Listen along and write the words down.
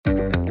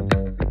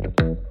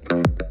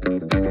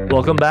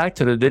Welcome back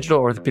to the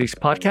Digital Orthopedics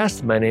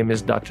Podcast. My name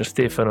is Dr.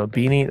 Stefano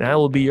Bini, and I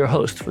will be your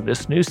host for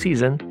this new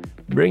season,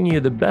 bringing you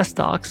the best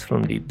docs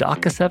from the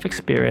DocSF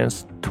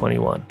Experience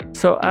 21.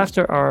 So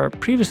after our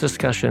previous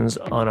discussions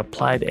on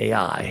applied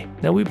AI,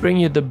 now we bring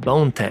you the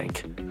Bone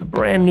Tank, a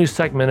brand new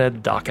segment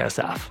at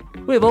DocSF.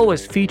 We have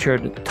always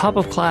featured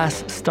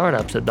top-of-class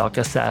startups at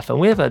DocSF,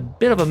 and we have a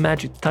bit of a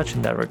magic touch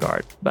in that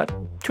regard. But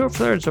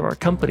 2/3 of our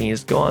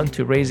companies go on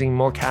to raising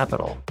more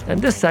capital.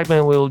 And this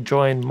segment will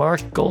join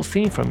Mark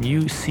Goldstein from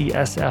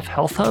UCSF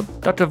Health Hub,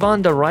 Dr.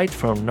 Vonda Wright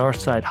from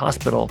Northside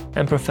Hospital,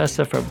 and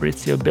Professor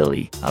Fabrizio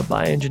Billi, a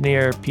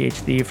bioengineer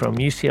PhD from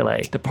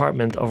UCLA,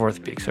 Department of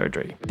Orthopedic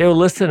Surgery. They will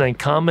listen and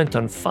comment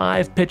on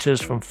 5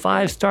 pitches from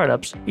 5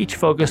 startups, each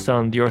focused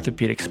on the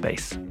orthopedic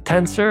space.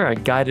 Tensor, a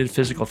guided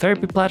physical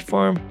therapy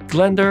platform,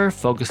 Glender,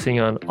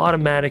 focusing on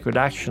automatic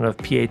redaction of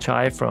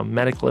PHI from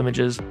medical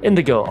images,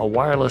 Indigo, a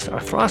wireless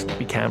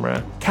arthroscopy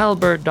camera,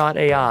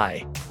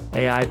 Caliber.ai,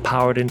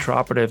 AI-powered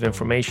intraoperative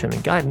information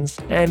and guidance,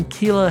 and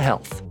Keela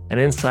Health, an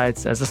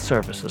insights as a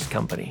services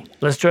company.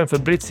 Let's join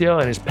Fabrizio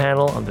and his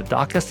panel on the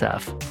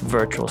DocSF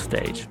virtual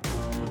stage.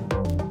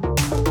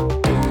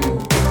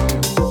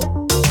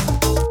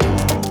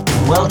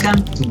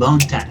 Welcome to Bone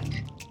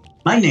Tank.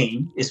 My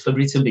name is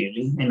Fabrizio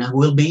Billi, and I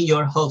will be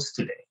your host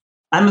today.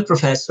 I'm a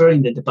professor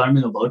in the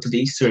Department of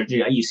Orthopedic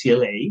Surgery at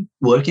UCLA,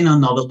 working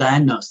on novel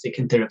diagnostic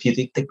and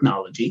therapeutic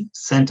technology,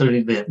 center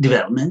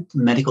development,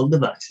 medical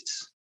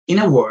devices. In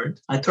a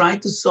word, I try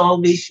to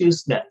solve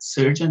issues that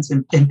surgeons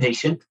and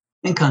patients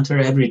encounter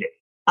every day.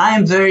 I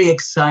am very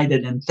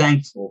excited and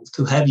thankful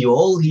to have you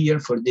all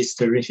here for this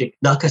terrific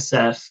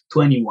DocSF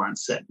 21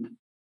 segment.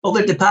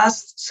 Over the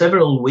past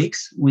several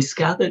weeks, we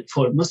scouted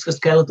for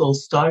musculoskeletal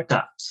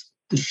startups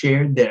to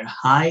share their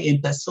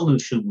high-impact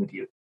solution with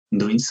you. In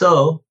doing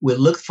so, we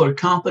looked for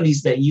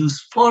companies that use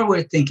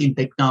forward-thinking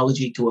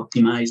technology to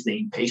optimize the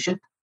inpatient,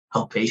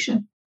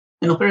 outpatient,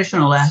 and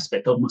operational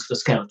aspect of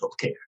musculoskeletal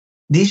care.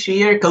 This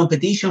year,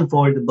 competition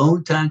for the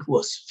Bone Tank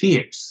was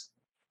fierce,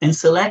 and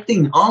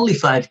selecting only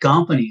 5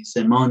 companies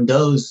among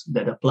those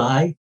that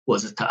apply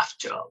was a tough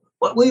job.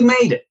 But we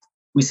made it.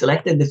 We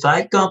selected the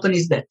 5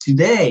 companies that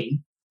today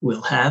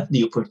will have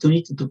the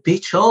opportunity to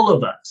pitch all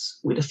of us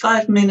with a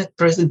 5-minute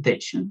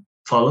presentation,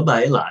 followed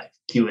by a live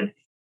Q&A.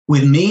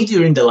 With me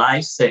during the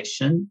live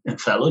session and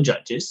fellow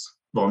judges,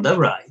 Vonda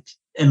Wright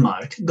and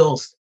Mark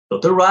Goldstein.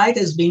 Dr. Wright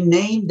has been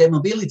named the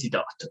mobility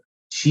doctor.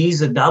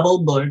 She's a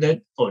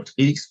double-boarded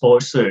orthopedic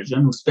sports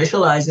surgeon who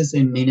specializes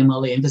in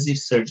minimally invasive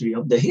surgery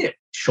of the hip,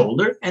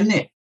 shoulder, and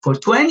neck. For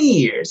 20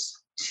 years,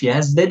 she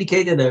has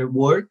dedicated her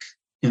work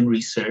and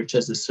research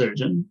as a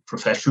surgeon,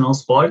 professional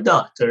sport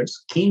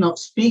doctors, keynote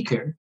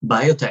speaker,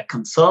 biotech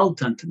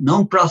consultant,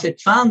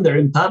 nonprofit founder,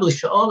 and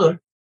published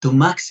author to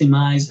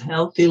maximize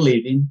healthy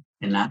living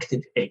and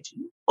active aging.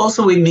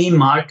 Also with me,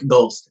 Mark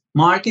Goldstein.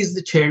 Mark is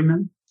the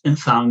chairman and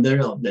founder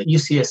of the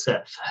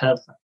UCSF Health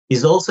Hub.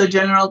 He's also a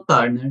general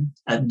partner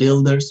at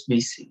Builders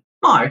VC.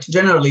 Mark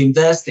generally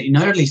invests in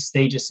early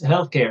stages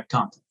healthcare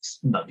companies,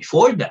 but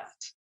before that,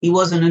 he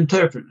was an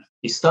entrepreneur.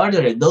 He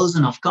started a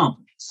dozen of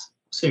companies.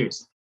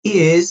 Seriously.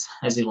 He is,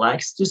 as he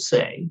likes to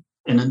say,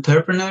 an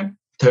entrepreneur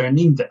turned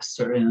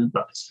investor and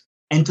advisor.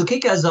 And to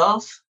kick us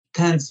off,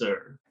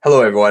 Tensor.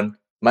 Hello, everyone.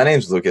 My name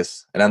is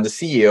Lucas, and I'm the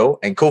CEO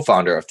and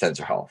co-founder of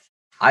Tensor Health.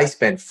 I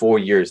spent 4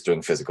 years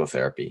doing physical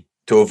therapy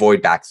to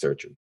avoid back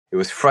surgery. It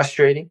was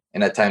frustrating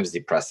and at times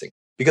depressing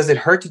because it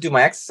hurt to do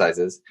my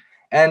exercises,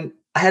 and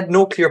I had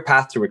no clear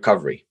path to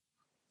recovery.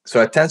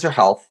 So at Tensor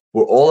Health,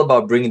 we're all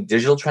about bringing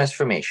digital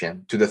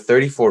transformation to the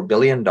 $34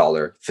 billion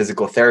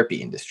physical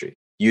therapy industry,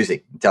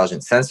 using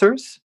intelligent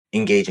sensors,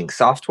 engaging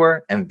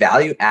software, and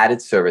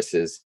value-added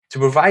services to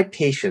provide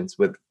patients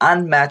with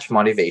unmatched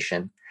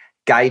motivation,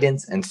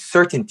 guidance, and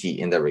certainty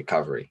in their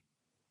recovery.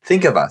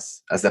 Think of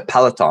us as the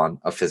Peloton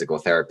of physical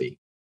therapy.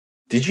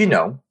 Did you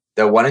know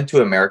that 1 in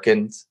 2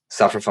 Americans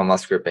suffer from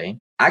muscular pain?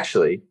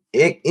 Actually,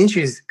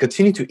 injuries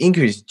continue to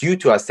increase due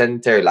to our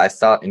sedentary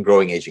lifestyle and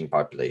growing aging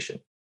population.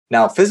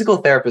 Now,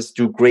 physical therapists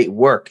do great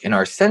work and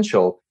are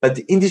essential, but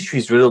the industry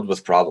is riddled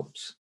with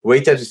problems.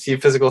 Wait time to see a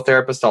physical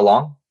therapist are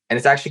long, and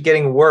it's actually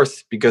getting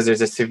worse because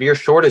there's a severe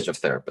shortage of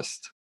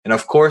therapists. And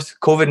of course,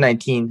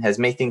 COVID-19 has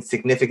made things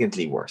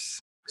significantly worse.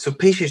 So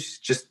patients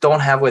just don't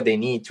have what they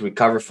need to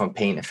recover from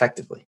pain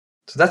effectively.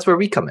 So that's where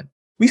we come in.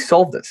 We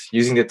solve this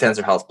using the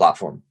Tensor Health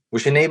platform,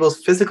 which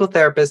enables physical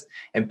therapists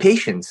and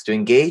patients to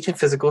engage in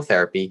physical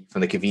therapy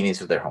from the convenience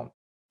of their home.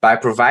 By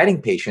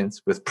providing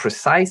patients with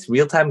precise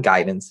real-time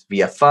guidance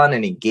via fun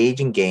and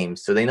engaging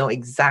games so they know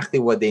exactly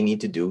what they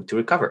need to do to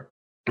recover.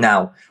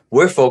 Now,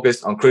 we're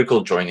focused on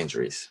critical joint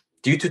injuries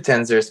due to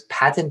Tensor's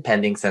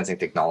patent-pending sensing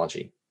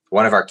technology,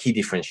 one of our key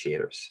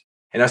differentiators.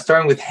 And are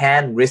starting with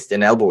hand, wrist,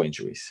 and elbow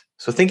injuries.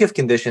 So think of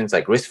conditions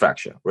like wrist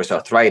fracture, wrist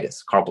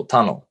arthritis, carpal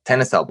tunnel,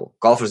 tennis elbow,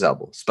 golfer's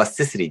elbow,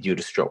 spasticity due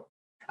to stroke.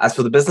 As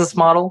for the business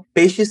model,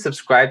 patients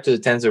subscribe to the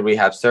Tensor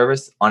Rehab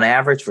service on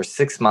average for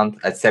 6 months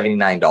at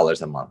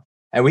 $79 a month.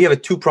 And we have a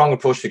 2-pronged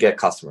approach to get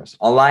customers,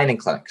 online and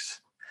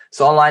clinics.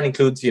 So online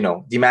includes,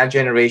 demand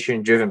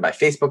generation driven by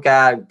Facebook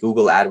ad,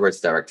 Google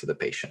AdWords direct to the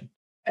patient.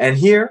 And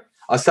here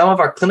are some of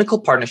our clinical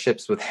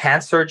partnerships with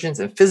hand surgeons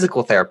and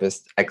physical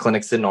therapists at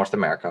clinics in North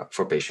America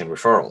for patient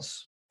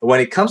referrals. When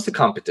it comes to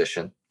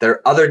competition, there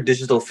are other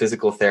digital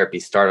physical therapy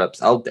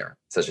startups out there,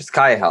 such as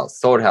Kaya Health,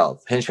 Sword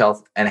Health, Hinge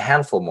Health, and a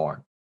handful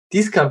more.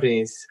 These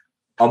companies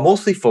are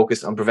mostly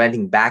focused on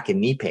preventing back and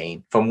knee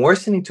pain from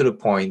worsening to the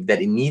point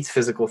that it needs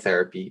physical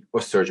therapy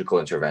or surgical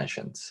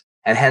interventions,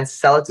 and hence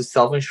sell it to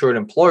self-insured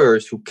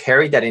employers who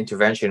carry that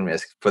intervention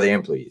risk for their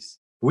employees.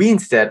 We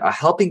instead are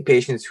helping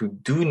patients who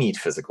do need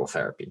physical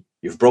therapy.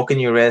 You've broken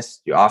your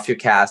wrist, you're off your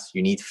cast,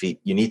 you need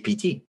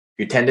PT.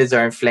 Your tendons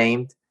are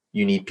inflamed,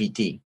 you need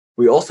PT.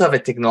 We also have a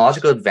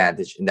technological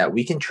advantage in that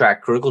we can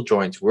track critical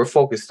joints we're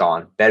focused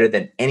on better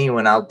than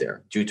anyone out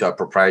there due to our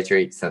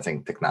proprietary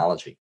sensing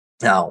technology.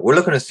 Now, we're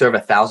looking to serve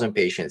 1,000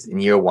 patients in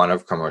year one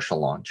of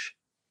commercial launch.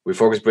 We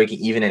focus breaking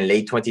even in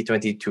late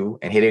 2022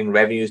 and hitting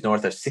revenues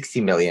north of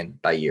 60 million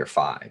by year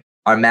 5.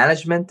 Our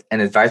management and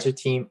advisor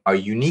team are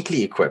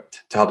uniquely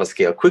equipped to help us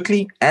scale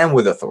quickly and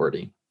with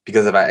authority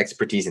because of our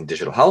expertise in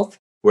digital health,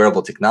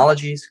 wearable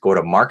technologies,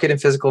 go-to-market in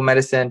physical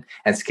medicine,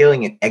 and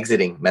scaling and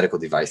exiting medical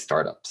device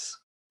startups.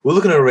 We're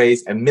looking to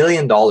raise $1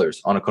 million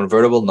on a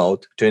convertible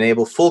note to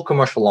enable full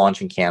commercial launch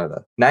in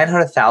Canada.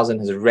 900,000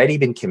 has already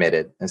been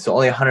committed, and so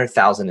only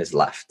 100,000 is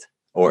left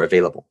or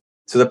available.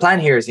 So the plan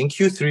here is in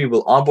Q3,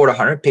 we'll onboard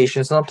 100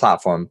 patients on the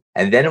platform,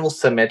 and then we'll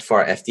submit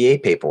for our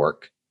FDA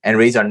paperwork and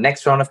raise our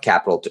next round of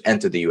capital to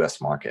enter the US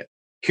market.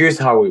 Here's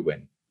how we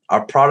win.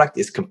 Our product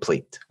is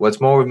complete. What's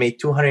more, we've made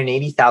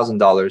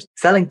 $280,000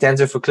 selling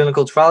Tensor for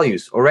clinical trial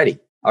use already.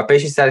 Our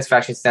patient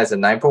satisfaction stands at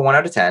 9.1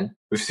 out of 10.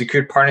 We've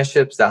secured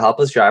partnerships that help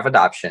us drive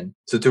adoption.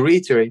 So to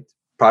reiterate,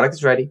 product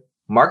is ready,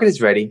 market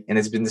is ready, and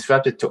it's been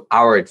disrupted to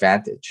our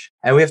advantage.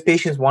 And we have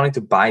patients wanting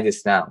to buy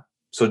this now.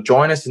 So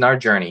join us in our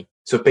journey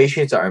so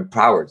patients are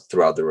empowered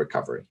throughout the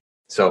recovery.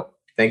 So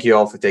thank you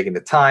all for taking the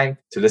time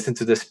to listen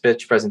to this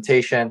pitch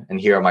presentation, and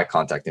here are my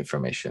contact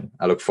information.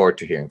 I look forward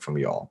to hearing from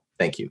you all.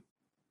 Thank you.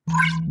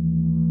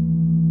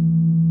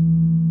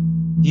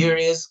 Here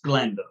is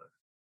Glendor.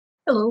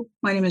 Hello,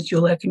 my name is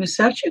Julia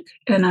Komisarchik,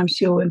 and I'm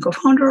CEO and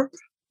co-founder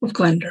of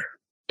Glendor.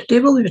 Today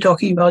we'll be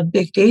talking about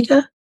big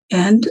data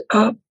and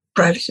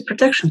privacy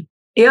protection.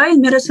 AI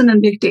in medicine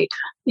and big data.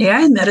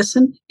 AI in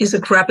medicine is a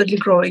rapidly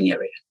growing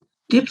area.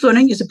 Deep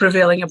learning is a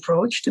prevailing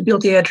approach to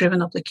build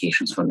AI-driven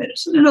applications for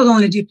medicine, and not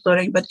only deep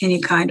learning, but any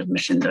kind of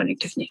machine learning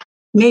technique.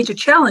 Major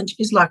challenge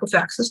is lack of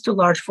access to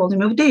large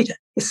volume of data,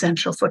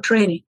 essential for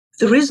training.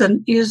 The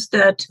reason is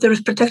that there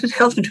is protected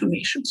health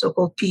information,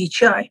 so-called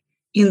PHI,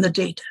 in the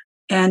data.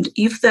 And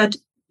if that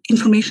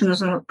information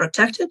is not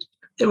protected,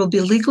 there will be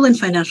legal and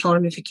financial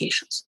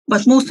ramifications,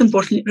 but most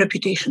importantly,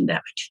 reputation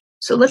damage.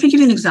 So let me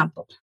give you an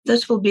example.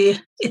 This will be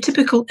a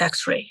typical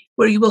X-ray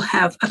where you will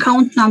have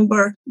account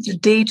number, the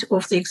date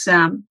of the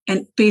exam,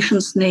 and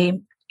patient's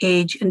name,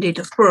 age, and date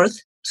of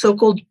birth,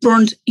 so-called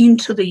burned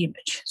into the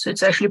image. So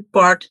it's actually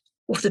part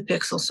of the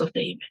pixels of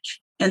the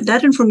image. And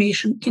that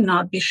information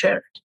cannot be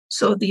shared.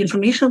 So the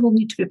information will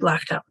need to be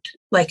blacked out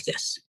like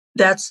this.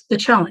 That's the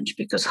challenge,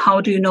 because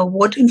how do you know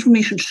what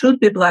information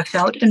should be blacked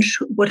out and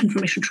what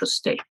information should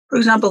stay? For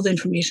example, the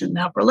information in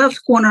the upper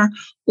left corner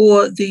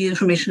or the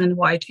information in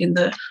white in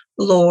the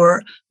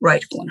lower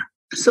right corner.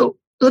 So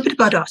a little bit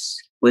about us.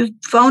 We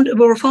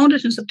were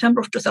founded in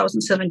September of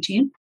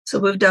 2017. So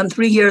we've done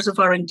 3 years of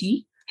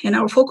R&D, and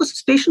our focus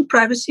is patient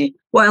privacy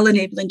while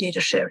enabling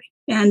data sharing.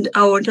 And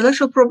our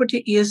intellectual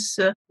property is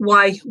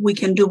why we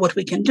can do what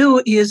we can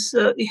do is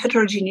a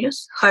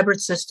heterogeneous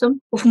hybrid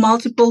system of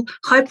multiple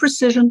high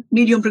precision,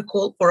 medium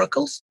recall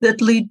oracles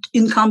that lead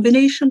in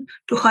combination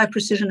to high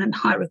precision and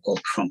high recall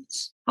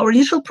performance. Our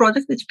initial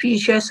product is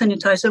PHI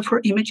Sanitizer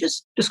for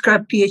images,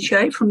 describe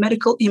PHI from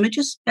medical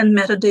images and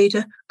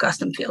metadata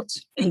custom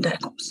fields in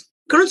DICOMs.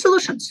 Current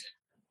solutions.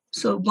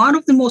 So one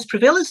of the most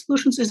prevalent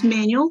solutions is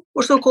manual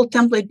or so-called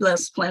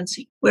template-based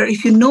cleansing, where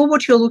if you know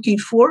what you're looking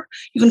for,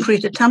 you can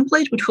create a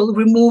template which will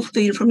remove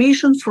the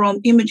information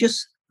from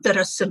images that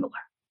are similar.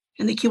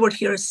 And the keyword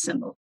here is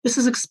similar. This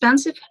is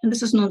expensive and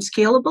this is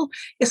non-scalable,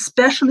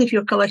 especially if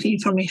you're collecting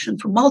information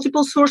from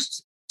multiple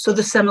sources, so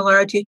the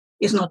similarity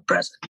is not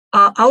present.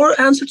 Our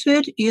answer to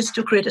it is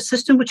to create a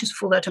system which is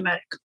fully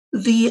automatic.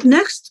 The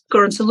next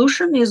current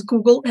solution is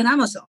Google and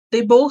Amazon.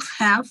 They both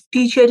have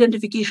PHI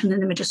identification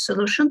and images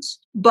solutions,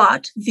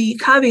 but the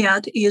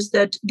caveat is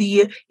that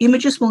the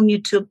images will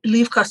need to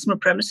leave customer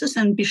premises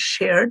and be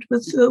shared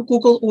with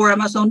Google or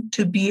Amazon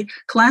to be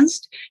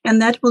cleansed,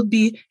 and that will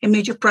be a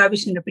major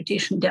privacy and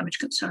reputation damage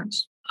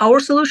concerns. Our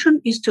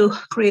solution is to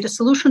create a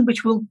solution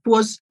which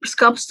was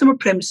customer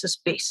premises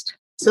based.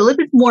 So a little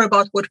bit more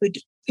about what we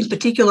do, in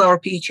particular our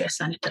PHI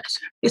Sanitizer.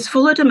 It's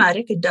fully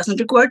automatic. It doesn't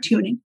require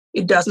tuning.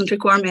 It doesn't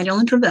require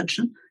manual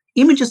intervention.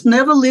 Images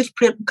never leave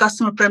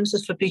customer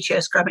premises for PHI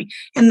scrubbing,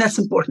 and that's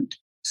important.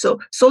 So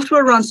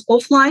software runs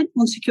offline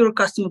on secure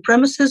customer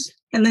premises,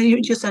 and the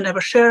images are never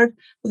shared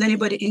with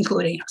anybody,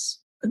 including us.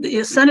 The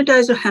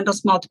sanitizer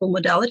handles multiple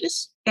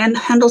modalities and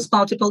handles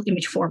multiple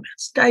image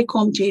formats,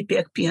 DICOM,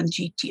 JPEG,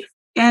 PNG, TIFF.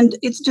 And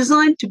it's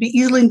designed to be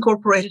easily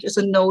incorporated as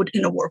a node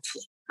in a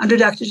workflow.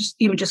 Unredacted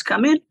images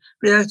come in,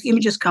 redacted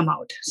images come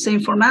out. Same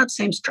format,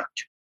 same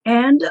structure.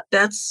 And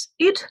that's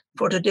it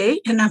for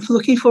today. And I'm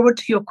looking forward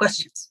to your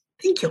questions.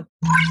 Thank you.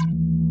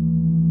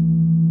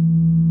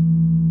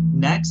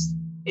 Next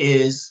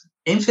is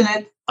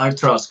infinite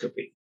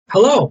arthroscopy.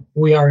 Hello,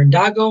 we are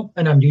Indago,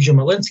 and I'm Eugene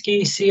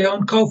Malinsky, CEO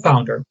and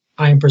co-founder.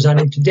 I am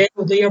presenting today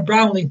with Leah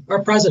Brownlee,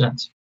 our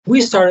president.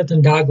 We started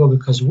Indago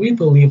because we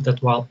believe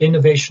that while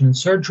innovation in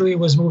surgery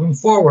was moving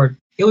forward,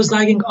 it was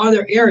lagging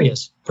other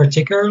areas,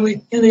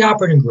 particularly in the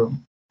operating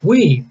room.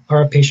 We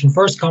are a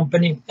patient-first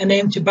company and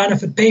aim to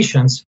benefit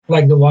patients,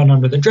 like the one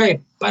under the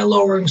drape, by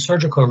lowering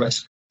surgical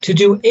risk. To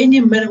do any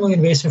minimally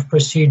invasive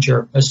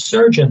procedure, a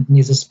surgeon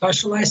needs a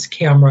specialized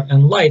camera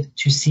and light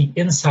to see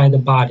inside the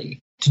body.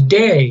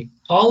 Today,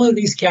 all of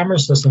these camera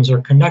systems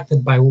are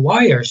connected by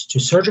wires to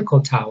surgical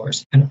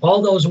towers, and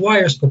all those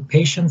wires put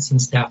patients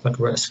and staff at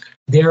risk.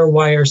 There are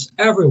wires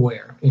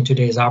everywhere in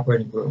today's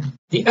operating room.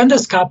 The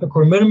endoscopic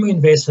or minimally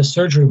invasive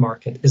surgery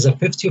market is a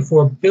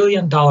 $54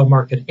 billion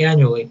market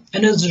annually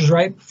and is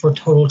ripe for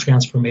total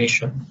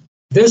transformation.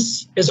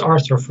 This is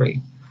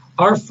ArthroFree,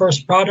 our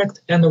first product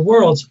and the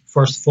world's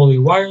first fully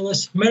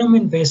wireless,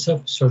 minimally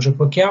invasive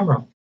surgical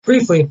camera.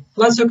 Briefly,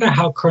 let's look at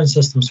how current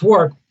systems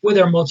work with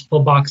their multiple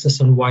boxes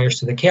and wires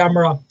to the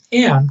camera,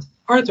 and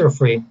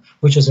ArthroFree,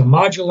 which is a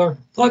modular,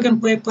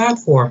 plug-and-play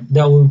platform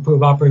that will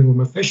improve operating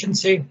room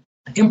efficiency,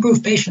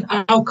 improve patient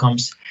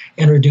outcomes,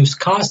 and reduce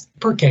cost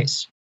per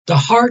case. The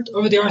heart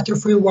of the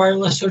ArthroFree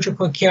wireless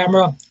surgical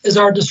camera is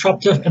our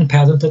disruptive and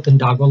patented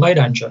Indago light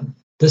engine.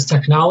 This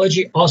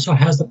technology also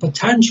has the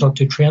potential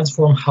to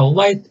transform how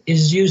light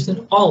is used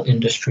in all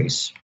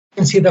industries. You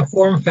can see the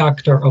form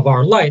factor of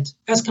our light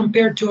as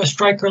compared to a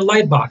Stryker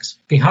light box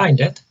behind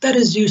it that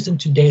is used in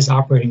today's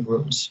operating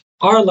rooms.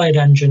 Our light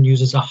engine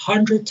uses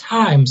 100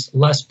 times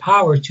less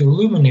power to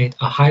illuminate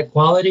a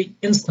high-quality,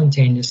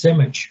 instantaneous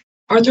image.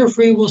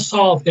 ArthroFree will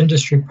solve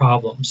industry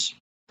problems.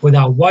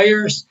 Without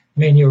wires,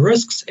 many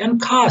risks and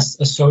costs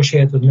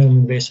associated with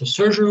minimally invasive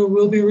surgery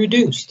will be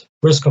reduced.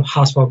 Risk of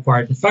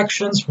hospital-acquired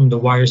infections from the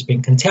wires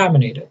being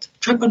contaminated,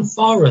 trip and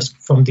fall risk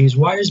from these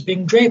wires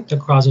being draped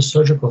across a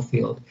surgical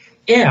field,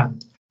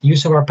 and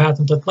use of our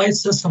patented light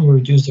system will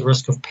reduce the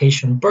risk of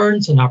patient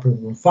burns and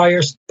operating room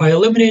fires by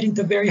eliminating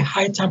the very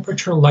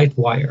high-temperature light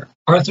wire.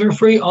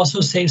 ArthroFree also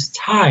saves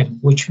time,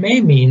 which may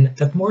mean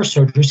that more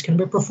surgeries can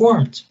be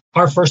performed.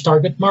 Our first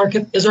target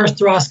market is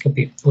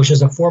arthroscopy, which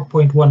is a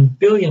 $4.1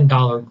 billion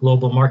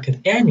global market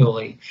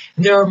annually,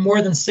 and there are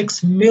more than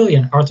 6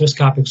 million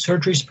arthroscopic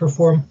surgeries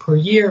performed per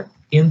year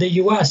in the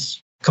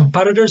US.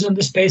 Competitors in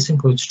the space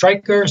include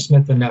Stryker,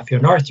 Smith & Nephew,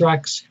 and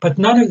Arthrex, but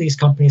none of these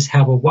companies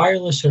have a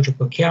wireless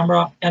surgical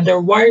camera, and their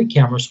wired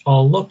cameras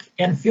all look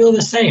and feel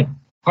the same.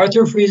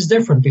 ArthroFree is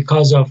different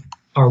because of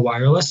our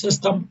wireless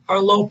system, our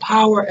low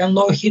power and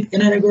low heat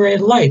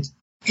integrated light,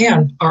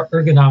 and our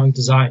ergonomic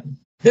design.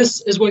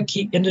 This is what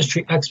key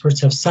industry experts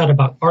have said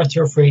about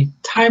ArthroFree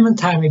time and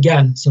time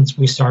again since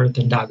we started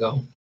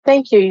Indago.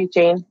 Thank you,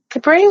 Eugene. To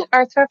bring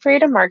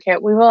ArthroFree to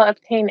market, we will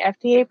obtain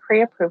FDA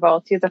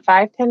pre-approval through the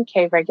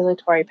 510(k)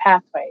 regulatory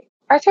pathway.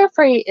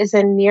 ArthroFree is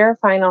in near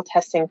final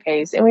testing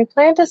phase, and we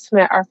plan to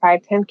submit our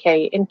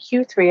 510(k) in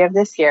Q3 of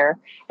this year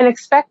and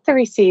expect to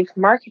receive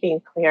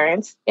marketing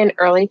clearance in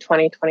early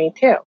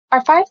 2022.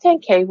 Our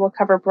 510(k) will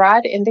cover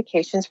broad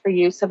indications for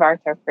use of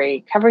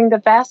ArthroFree, covering the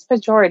vast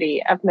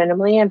majority of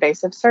minimally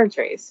invasive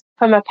surgeries.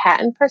 From a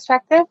patent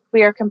perspective,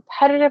 we are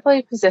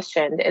competitively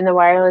positioned in the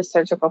wireless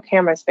surgical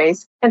camera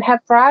space and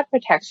have broad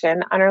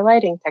protection on our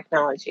lighting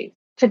technology.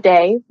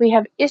 Today, we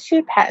have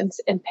issued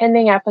patents and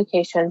pending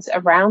applications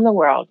around the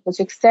world, which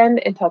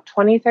extend until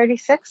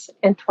 2036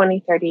 and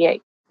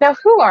 2038. Now,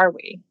 who are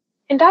we?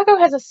 Indago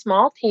has a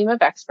small team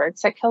of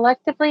experts that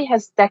collectively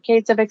has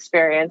decades of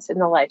experience in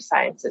the life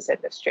sciences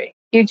industry.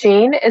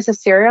 Eugene is a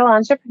serial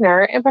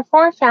entrepreneur, and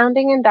before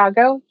founding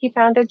Indago, he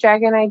founded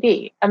Dragon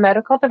ID, a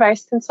medical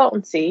device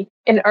consultancy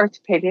in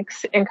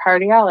orthopedics and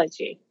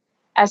cardiology.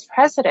 As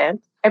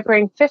president, I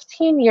bring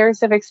 15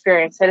 years of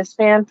experience that has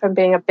spanned from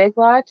being a big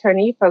law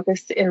attorney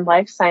focused in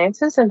life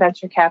sciences and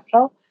venture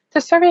capital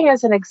to serving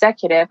as an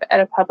executive at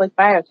a public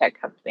biotech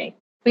company.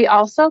 We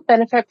also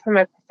benefit from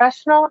a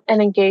professional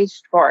and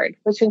engaged board,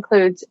 which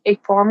includes a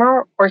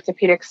former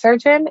orthopedic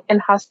surgeon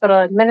and hospital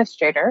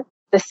administrator,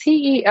 the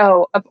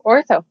CEO of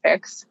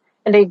OrthoFix,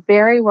 and a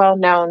very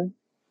well-known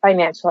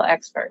financial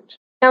expert.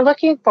 Now,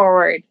 looking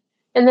forward,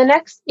 in the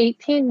next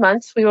 18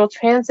 months, we will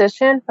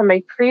transition from a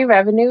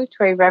pre-revenue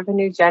to a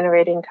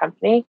revenue-generating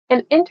company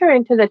and enter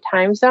into the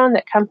time zone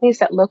that companies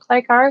that look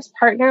like ours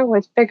partner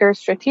with bigger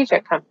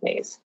strategic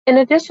companies. In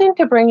addition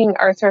to bringing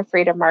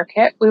ArthroFree to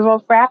market, we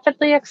will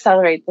rapidly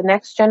accelerate the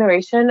next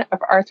generation of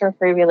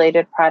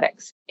ArthroFree-related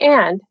products,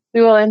 and we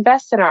will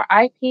invest in our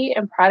IP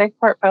and product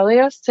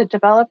portfolios to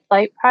develop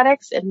light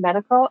products in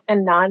medical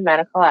and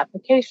non-medical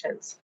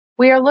applications.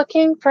 We are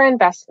looking for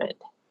investment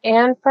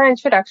and for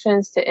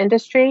introductions to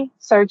industry,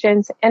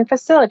 surgeons, and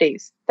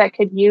facilities that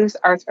could use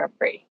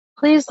ArthroFree.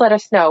 Please let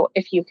us know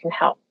if you can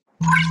help.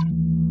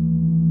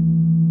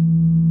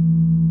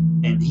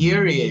 And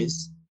here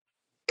is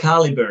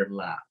Caliber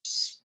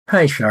Labs.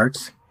 Hi,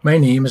 Sharks. My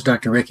name is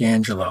Dr. Rick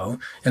Angelo,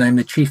 and I'm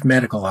the Chief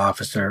Medical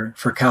Officer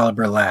for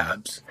Caliber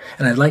Labs,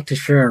 and I'd like to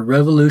share a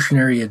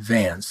revolutionary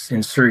advance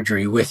in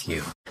surgery with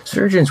you.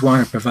 Surgeons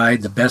want to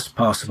provide the best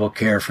possible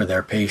care for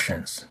their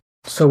patients.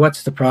 So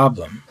what's the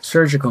problem?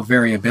 Surgical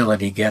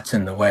variability gets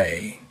in the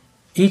way.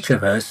 Each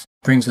of us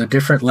brings a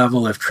different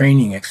level of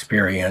training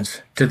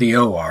experience to the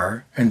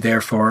OR, and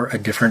therefore a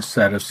different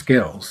set of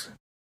skills.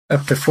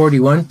 Up to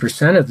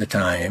 41% of the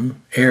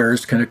time,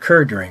 errors can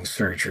occur during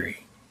surgery.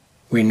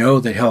 We know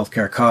that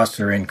healthcare costs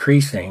are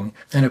increasing,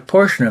 and a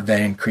portion of that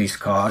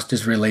increased cost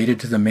is related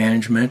to the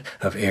management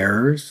of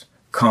errors,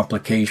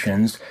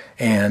 complications,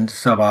 and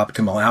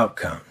suboptimal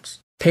outcomes.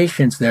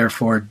 Patients,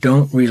 therefore,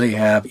 don't really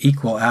have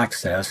equal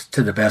access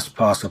to the best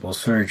possible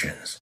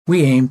surgeons.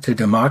 We aim to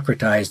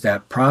democratize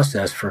that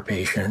process for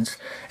patients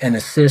and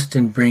assist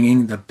in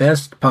bringing the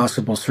best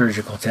possible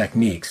surgical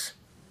techniques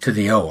to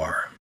the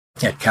OR.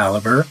 At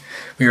Caliber,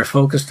 we are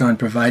focused on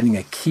providing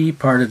a key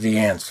part of the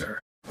answer.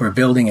 We're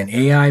building an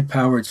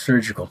AI-powered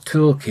surgical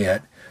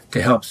toolkit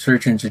to help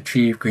surgeons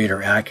achieve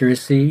greater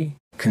accuracy,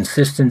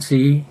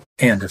 consistency,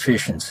 and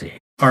efficiency.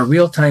 Our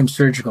real-time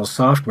surgical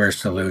software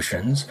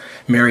solutions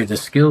marry the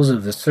skills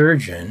of the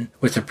surgeon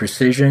with the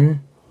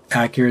precision,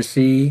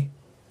 accuracy,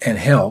 and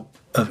help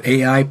of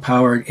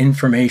AI-powered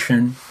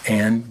information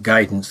and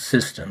guidance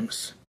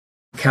systems.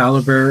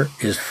 Caliber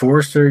is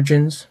for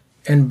surgeons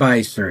and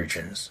by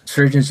surgeons.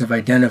 Surgeons have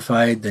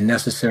identified the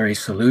necessary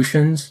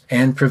solutions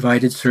and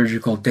provided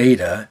surgical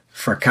data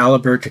for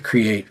Caliber to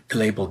create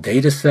labeled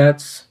data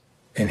sets,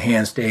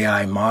 enhanced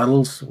AI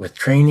models with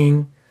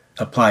training,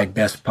 applied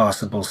best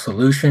possible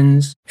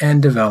solutions,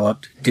 and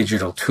developed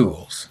digital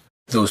tools.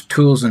 Those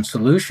tools and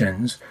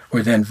solutions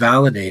were then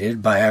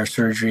validated by our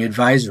Surgery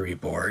Advisory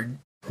Board,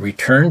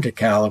 returned to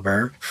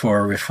Caliber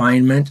for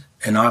refinement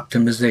and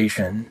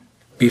optimization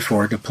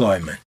before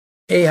deployment.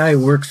 AI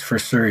works for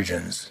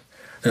surgeons.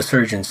 The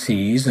surgeon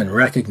sees and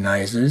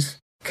recognizes.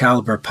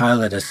 Caliber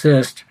Pilot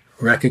Assist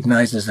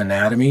recognizes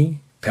anatomy,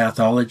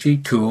 pathology,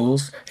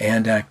 tools,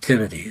 and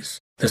activities.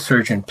 The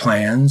surgeon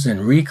plans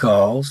and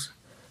recalls.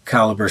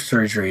 Caliber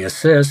Surgery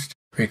Assist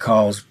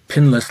recalls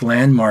pinless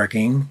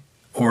landmarking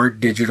or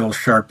digital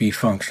Sharpie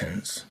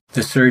functions.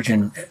 The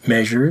surgeon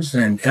measures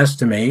and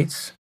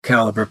estimates.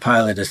 Caliber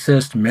Pilot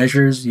Assist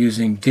measures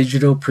using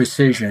digital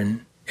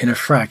precision in a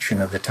fraction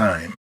of the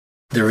time.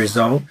 The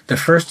result, the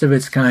first of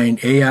its kind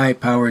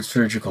AI-powered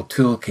surgical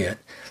toolkit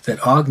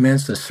that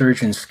augments the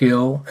surgeon's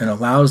skill and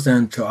allows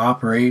them to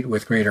operate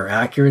with greater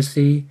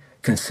accuracy,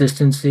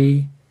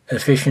 consistency,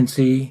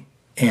 efficiency,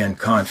 and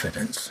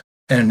confidence.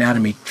 An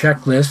anatomy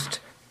checklist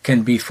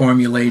can be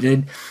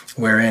formulated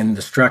wherein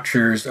the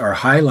structures are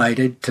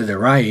highlighted to the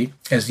right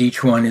as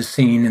each one is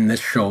seen in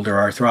this shoulder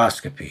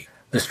arthroscopy.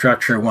 The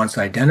structure, once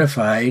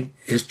identified,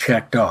 is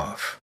checked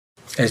off.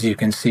 As you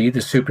can see, the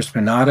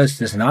supraspinatus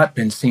has not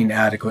been seen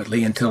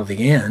adequately until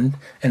the end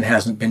and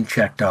hasn't been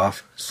checked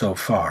off so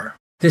far.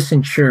 This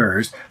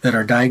ensures that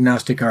our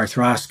diagnostic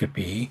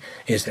arthroscopy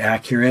is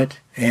accurate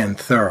and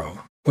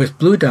thorough. With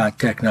Blue Dot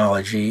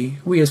technology,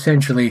 we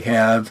essentially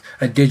have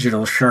a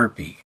digital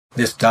Sharpie.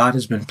 This dot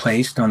has been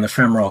placed on the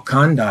femoral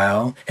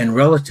condyle and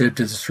relative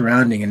to the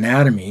surrounding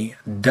anatomy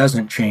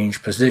doesn't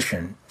change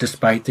position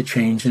despite the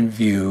change in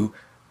view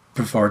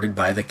afforded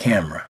by the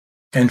camera.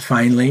 And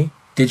finally,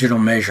 digital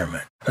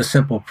measurement. A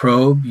simple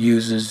probe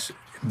uses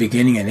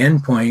beginning and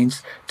end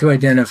points to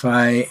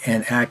identify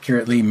and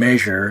accurately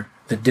measure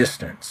the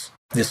distance.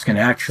 This can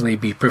actually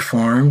be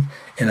performed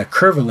in a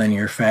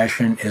curvilinear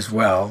fashion as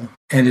well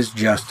and is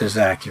just as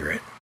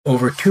accurate.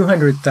 Over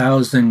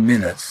 200,000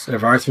 minutes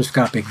of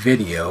arthroscopic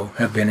video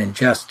have been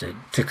ingested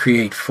to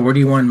create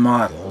 41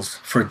 models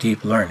for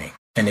deep learning.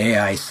 An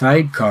AI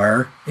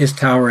sidecar is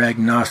tower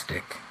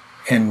agnostic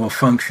and will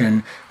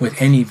function with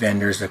any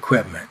vendor's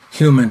equipment.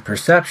 Human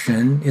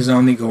perception is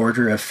on the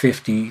order of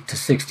 50 to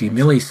 60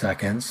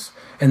 milliseconds,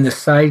 and the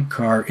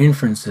sidecar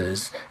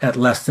inferences at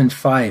less than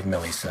 5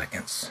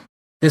 milliseconds.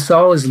 This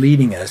all is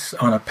leading us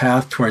on a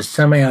path towards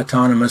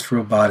semi-autonomous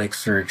robotic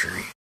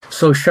surgery.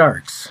 So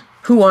Sharks,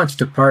 who wants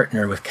to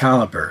partner with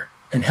Caliber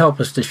and help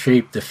us to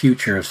shape the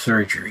future of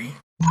surgery?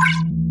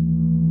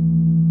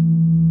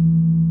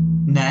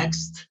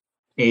 Next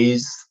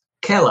is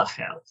Kela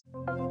Health.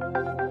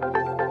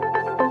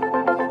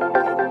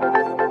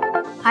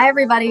 Hi,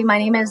 everybody. My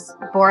name is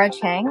Bora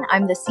Chang.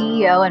 I'm the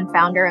CEO and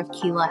founder of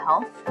Kela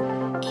Health.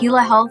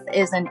 Kela Health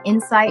is an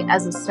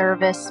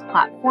insight-as-a-service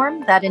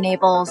platform that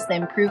enables the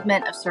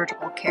improvement of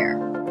surgical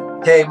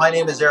care. Hey, my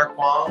name is Eric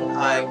Wong.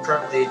 I'm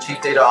currently Chief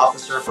Data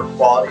Officer for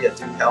Quality at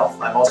Duke Health.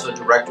 I'm also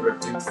Director of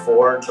Duke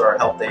Forge, our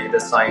Health Data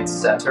Science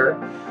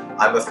Center.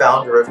 I'm a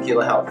founder of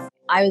Kela Health.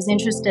 I was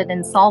interested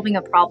in solving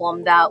a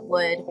problem that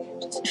would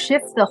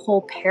shift the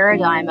whole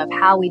paradigm of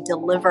how we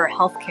deliver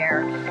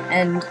healthcare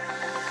and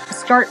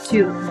start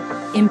to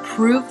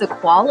improve the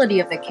quality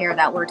of the care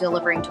that we're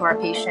delivering to our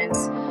patients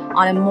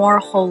on a more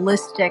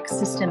holistic,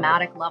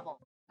 systematic level.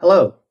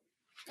 Hello.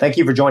 Thank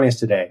you for joining us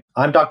today.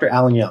 I'm Dr.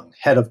 Alan Young,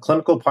 Head of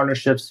Clinical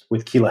Partnerships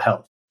with Kela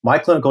Health. My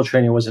clinical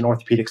training was in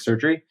orthopedic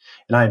surgery,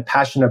 and I am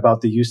passionate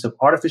about the use of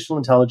artificial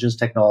intelligence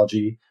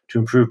technology to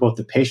improve both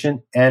the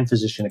patient and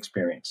physician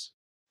experience.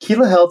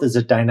 Kila Health is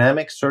a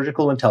dynamic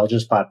surgical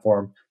intelligence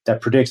platform that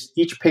predicts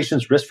each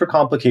patient's risk for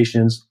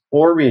complications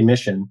or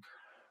readmission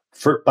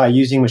by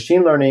using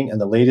machine learning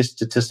and the latest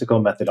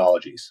statistical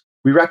methodologies.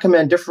 We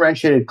recommend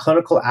differentiated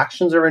clinical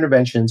actions or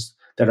interventions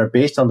that are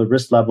based on the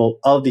risk level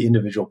of the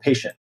individual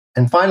patient.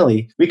 And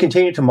finally, we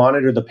continue to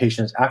monitor the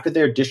patients after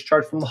they are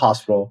discharged from the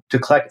hospital to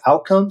collect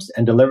outcomes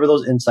and deliver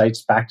those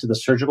insights back to the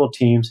surgical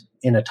teams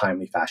in a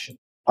timely fashion.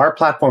 Our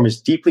platform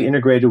is deeply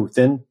integrated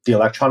within the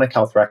electronic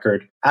health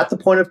record at the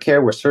point of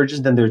care where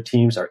surgeons and their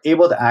teams are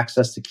able to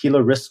access the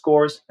Kila risk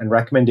scores and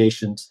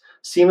recommendations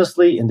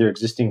seamlessly in their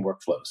existing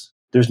workflows.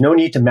 There's no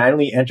need to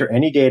manually enter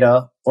any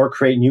data or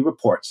create new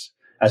reports,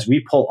 as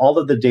we pull all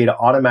of the data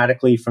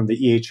automatically from the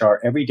EHR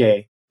every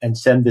day and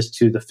send this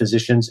to the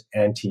physicians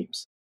and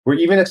teams. We're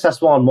even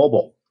accessible on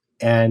mobile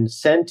and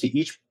send to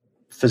each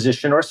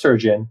physician or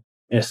surgeon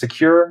in a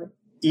secure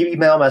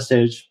email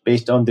message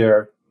based on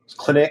their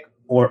clinic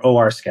or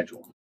OR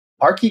schedule.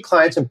 Our key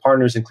clients and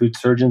partners include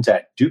surgeons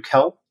at Duke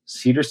Health,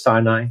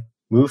 Cedars-Sinai,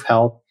 Move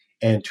Health,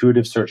 and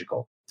Intuitive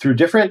Surgical. Through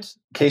different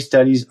case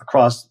studies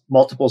across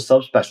multiple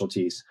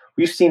subspecialties,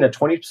 we've seen a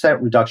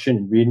 20% reduction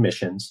in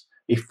readmissions,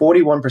 a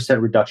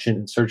 41% reduction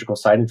in surgical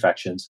site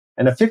infections,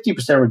 and a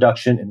 50%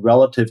 reduction in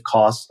relative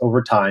costs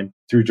over time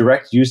through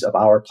direct use of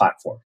our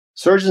platform.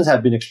 Surgeons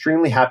have been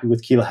extremely happy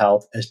with Kila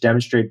Health, as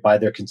demonstrated by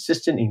their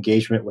consistent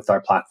engagement with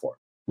our platform.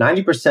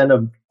 90%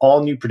 of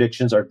all new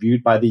predictions are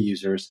viewed by the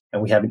users,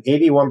 and we have an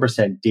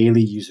 81%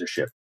 daily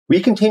usership. We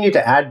continue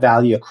to add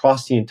value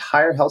across the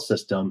entire health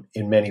system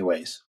in many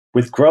ways.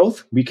 With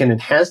growth, we can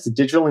enhance the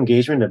digital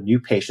engagement of new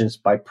patients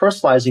by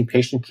personalizing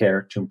patient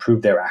care to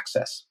improve their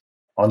access.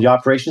 On the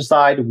operations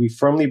side, we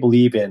firmly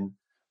believe in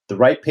the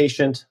right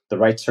patient, the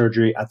right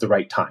surgery at the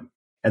right time.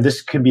 And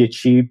this can be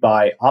achieved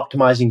by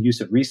optimizing use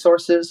of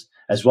resources,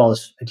 as well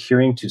as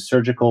adhering to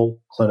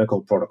surgical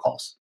clinical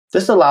protocols.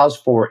 This allows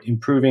for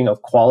improving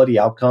of quality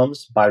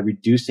outcomes by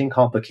reducing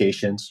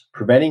complications,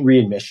 preventing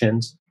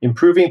readmissions,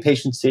 improving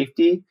patient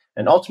safety,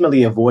 and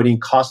ultimately avoiding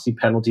costly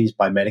penalties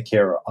by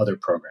Medicare or other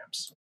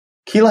programs.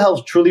 Kila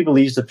Health truly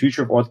believes the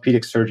future of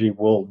orthopedic surgery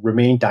will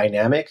remain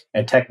dynamic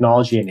and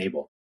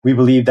technology-enabled. We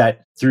believe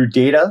that through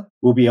data,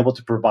 we'll be able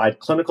to provide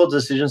clinical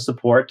decision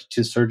support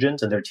to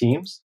surgeons and their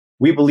teams.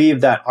 We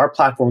believe that our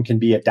platform can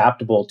be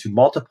adaptable to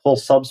multiple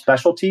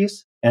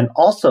subspecialties. And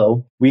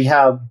also, we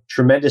have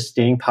tremendous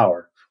staying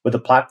power with a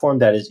platform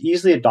that is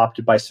easily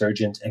adopted by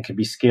surgeons and can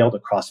be scaled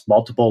across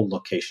multiple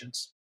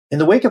locations. In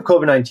the wake of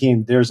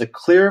COVID-19, there's a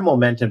clear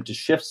momentum to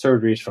shift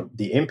surgeries from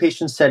the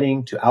inpatient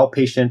setting to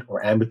outpatient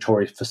or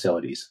ambulatory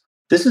facilities.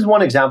 This is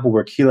one example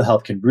where Kila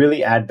Health can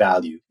really add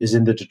value, is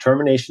in the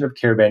determination of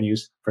care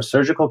venues for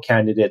surgical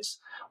candidates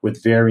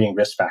with varying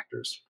risk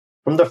factors.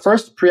 From the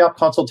first pre-op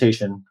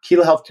consultation,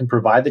 Kila Health can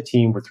provide the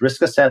team with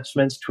risk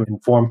assessments to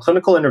inform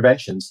clinical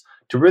interventions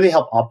to really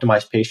help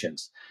optimize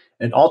patients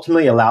and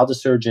ultimately allow the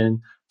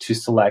surgeon to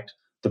select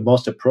the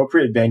most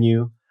appropriate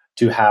venue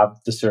to have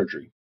the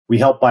surgery. We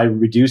help by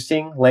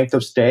reducing length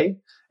of stay,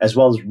 as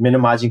well as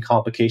minimizing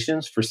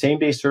complications for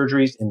same-day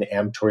surgeries in the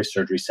ambulatory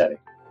surgery setting.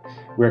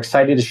 We're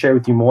excited to share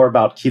with you more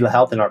about Kila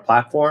Health and our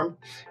platform.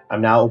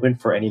 I'm now open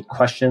for any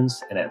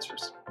questions and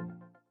answers.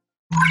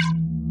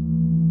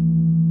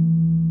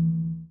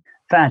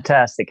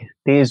 Fantastic.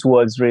 This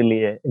was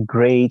really a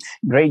great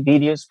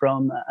videos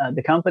from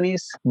the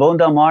companies.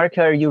 Vonda, Mark,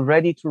 are you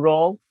ready to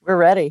roll? We're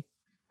ready.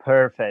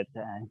 Perfect.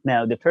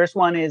 Now, the first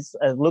one is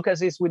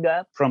Lucas is with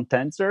that from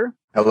Tensor.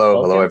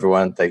 Hello,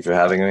 everyone. Thanks for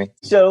having me.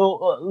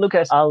 So,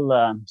 Lucas,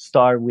 I'll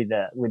start with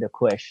a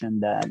question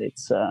that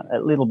it's a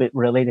little bit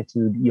related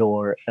to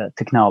your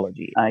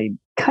technology. I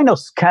kind of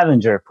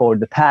scavenger for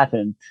the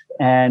patent,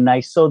 and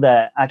I saw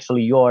that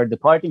actually you are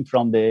departing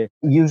from the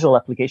usual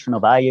application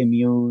of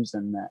IMUs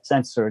and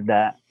sensor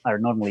that are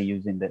normally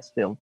used in this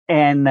field.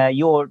 And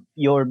your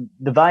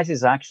device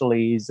is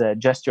a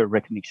gesture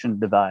recognition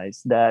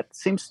device that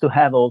seems to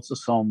have also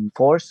some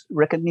force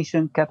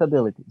recognition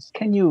capabilities.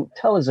 Can you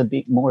tell us a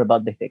bit more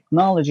about the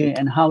technology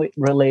and how it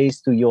relates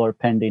to your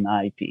pending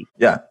IP?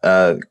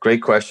 Yeah,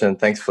 great question.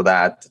 Thanks for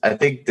that. I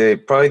think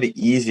probably the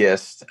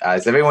easiest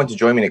is everyone to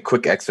join me in a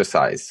quick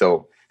exercise.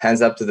 So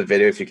hands up to the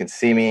video if you can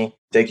see me.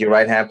 Take your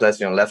right hand,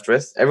 place your left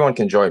wrist. Everyone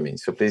can join me,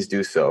 so please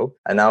do so.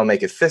 And now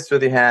make a fist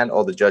with your hand,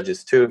 all the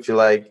judges too, if you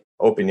like.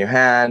 Open your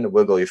hand,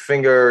 wiggle your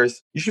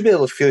fingers. You should be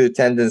able to feel your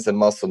tendons and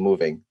muscle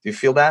moving. Do you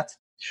feel that?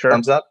 Sure.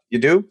 Thumbs up? You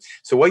do?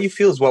 So what you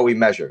feel is what we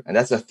measure. And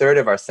that's a third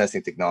of our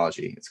sensing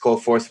technology. It's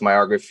called force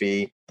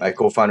myography. My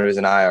co-founders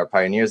and I are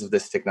pioneers of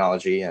this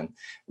technology. And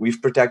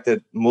we've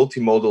protected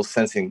multimodal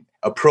sensing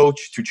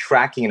approach to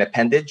tracking an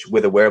appendage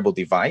with a wearable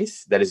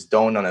device that is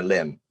done on a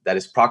limb that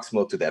is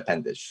proximal to the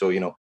appendage. So,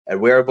 a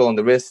wearable on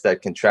the wrist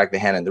that can track the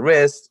hand and the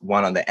wrist,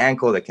 one on the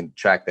ankle that can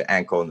track the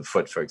ankle and the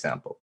foot, for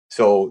example.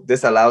 So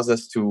this allows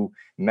us to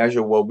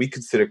measure what we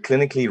consider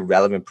clinically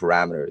relevant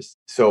parameters.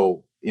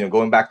 So,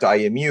 going back to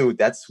IMU,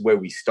 that's where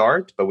we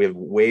start, but we have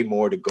way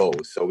more to go.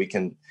 So we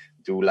can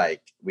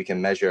we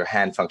can measure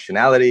hand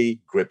functionality,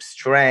 grip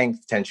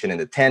strength, tension in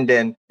the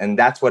tendon. And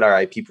that's what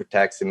our IP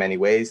protects in many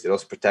ways. It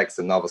also protects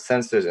the novel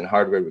sensors and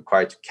hardware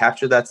required to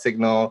capture that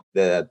signal,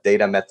 the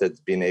data methods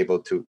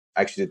developed to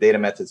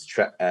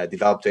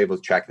able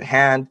to track the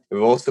hand.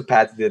 We've also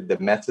patented the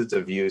methods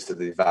of use of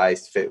the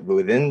device fit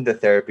within the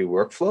therapy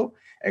workflow,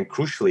 and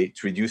crucially,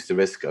 to reduce the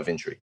risk of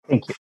injury.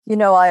 Thank you. You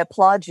know, I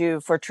applaud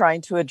you for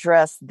trying to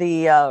address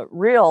the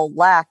real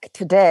lack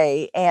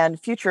today and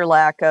future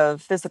lack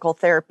of physical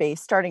therapy,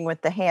 starting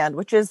with the hand,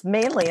 which is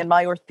mainly in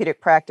my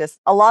orthopedic practice,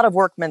 a lot of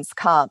workman's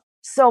comp.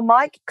 So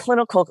my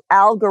clinical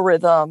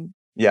algorithm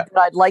that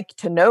I'd like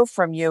to know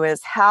from you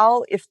is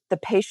how, if the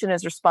patient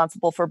is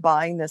responsible for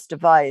buying this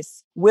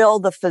device, will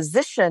the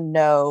physician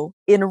know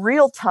in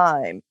real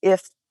time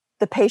if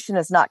the patient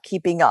is not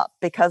keeping up?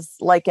 Because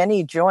like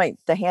any joint,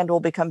 the hand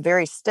will become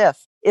very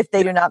stiff if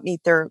they do not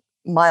meet their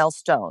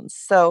milestones.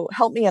 So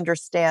help me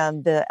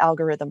understand the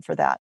algorithm for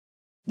that.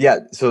 Yeah,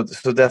 so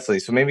definitely.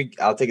 So maybe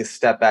I'll take a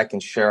step back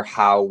and share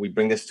how we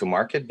bring this to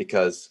market,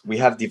 because we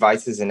have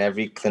devices in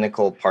every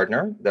clinical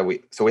partner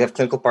we have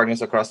clinical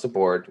partners across the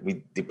board.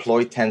 We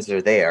deploy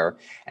Tensor there.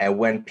 And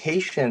when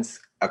patients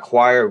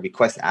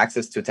request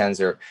access to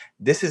Tensor,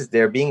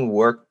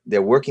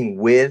 they're working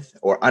with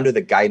or under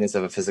the guidance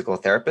of a physical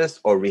therapist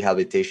or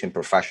rehabilitation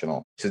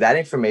professional. So that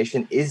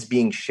information is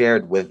being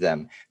shared with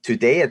them.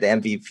 Today at the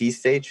MVP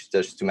stage,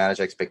 just to manage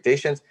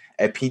expectations,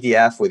 a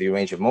PDF with your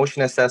range of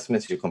motion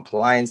assessments, your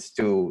compliance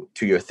to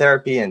your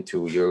therapy and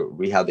to your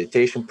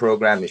rehabilitation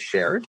program is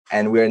shared.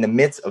 And we're in the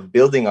midst of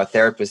building our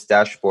therapist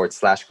dashboard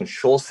 /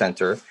 control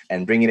center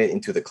and bringing it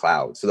into the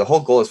cloud. So the whole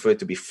goal is for it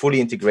to be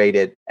fully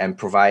integrated and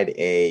provide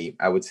a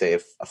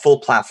full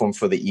platform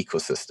for the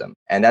ecosystem.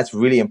 And that's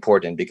really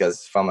important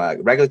because from a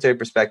regulatory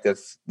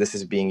perspective, this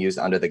is being used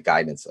under the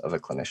guidance of a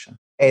clinician.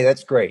 Hey,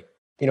 that's great.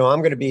 You know,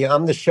 I'm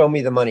the show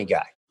me the money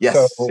guy.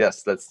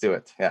 Yes, let's do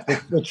it. Yeah.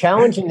 The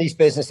challenge in these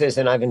businesses,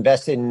 and I'm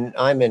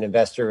an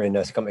investor in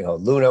a company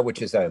called Luna,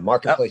 which is a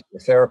marketplace for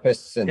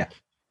therapists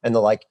and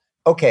the like.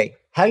 Okay,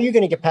 how are you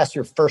going to get past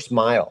your first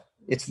mile?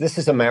 This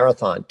is a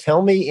marathon.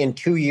 Tell me in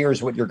 2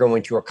 years what you're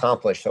going to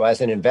accomplish. So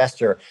as an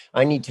investor,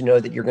 I need to know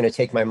that you're going to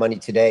take my money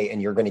today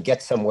and you're going to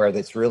get somewhere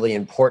that's really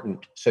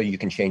important so you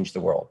can change the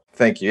world.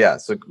 Thank you. Yeah,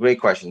 so great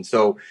question.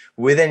 So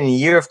within a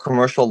year of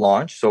commercial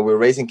launch, so we're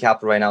raising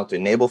capital right now to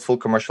enable full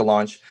commercial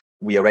launch.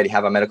 We already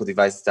have a medical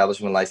device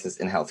establishment license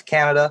in Health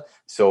Canada.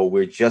 So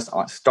we're just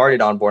started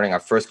onboarding our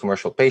first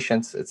commercial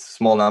patients. It's a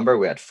small number.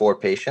 We had 4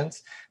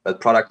 patients, but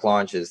product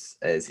launch is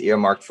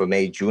earmarked for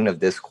May, June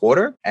of this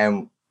quarter.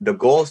 And the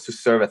goal is to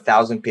serve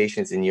 1,000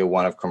 patients in year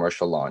 1 of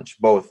commercial launch,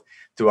 both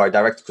through our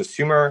direct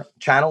consumer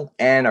channel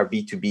and our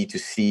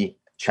B2B2C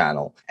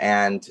channel.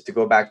 And to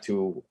go back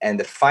to, and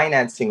the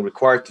financing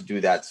required to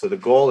do that. So the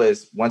goal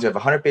is once we have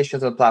 100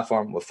 patients on the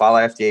platform, we'll file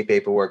our FDA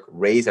paperwork,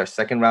 raise our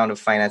second round of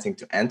financing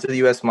to enter the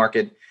US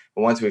market.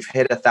 But once we've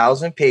hit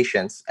 1,000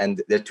 patients,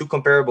 and there are 2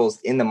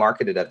 comparables in the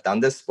market that have done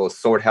this, both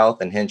Sword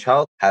Health and Hinge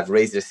Health have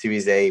raised their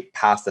Series A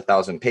past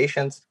 1,000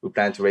 patients. We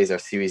plan to raise our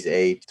Series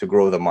A to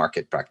grow the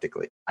market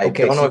practically. I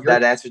don't know if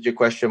that answered your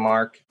question,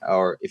 Mark,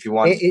 or if you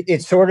want.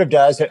 It sort of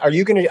does. Are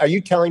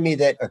you telling me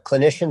that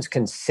clinicians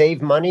can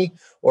save money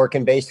or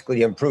can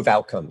basically improve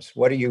outcomes?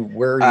 So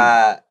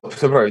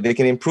they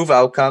can improve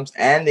outcomes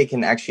and they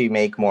can actually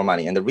make more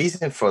money. And the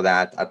reason for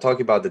that, I'll talk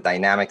about the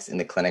dynamics in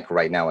the clinic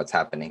right now, what's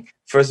happening.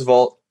 First of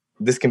all,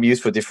 this can be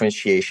used for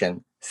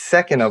differentiation.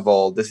 Second of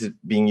all, this is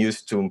being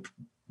used to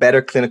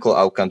better clinical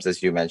outcomes,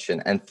 as you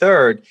mentioned. And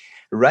third,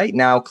 right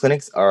now,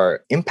 clinics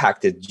are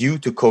impacted due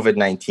to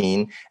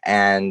COVID-19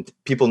 and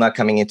people not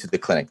coming into the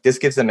clinic. This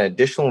gives them an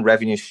additional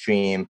revenue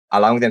stream,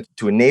 allowing them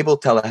to enable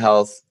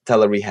telehealth,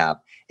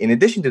 telerehab. In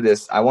addition to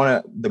this,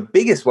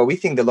 what we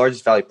think the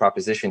largest value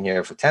proposition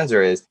here for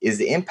Tensor is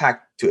the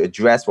impact to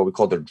address what we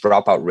call the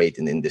dropout rate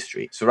in the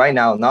industry. So right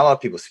now, not a lot of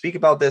people speak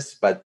about this,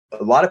 but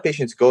a lot of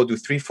patients go do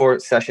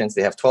 3-4 sessions,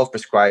 they have 12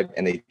 prescribed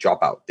and they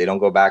drop out. They don't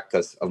go back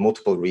because of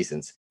multiple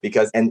reasons.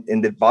 And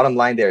the bottom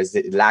line there is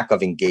the lack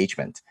of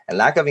engagement. And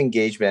lack of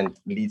engagement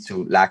leads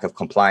to lack of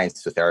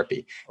compliance to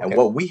therapy. Okay. And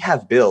what we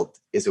have built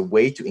is a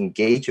way to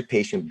engage a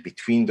patient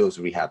between those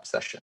rehab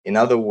sessions. In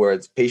other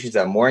words, patients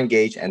that are more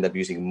engaged end up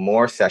using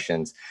more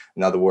sessions.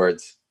 In other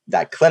words,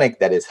 that clinic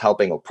that is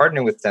helping or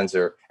partnering with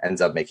Tensor ends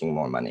up making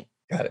more money.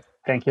 Got it.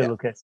 Thank you,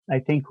 Lucas. I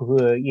think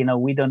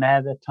we don't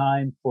have the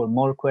time for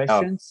more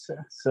questions.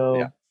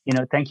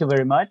 Thank you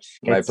very much.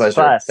 My pleasure.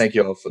 Fast. Thank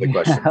you all for the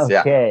questions.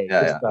 Okay.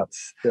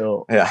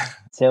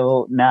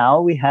 So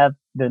now we have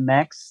the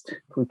next.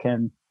 We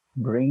can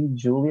bring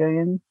Julia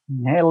in.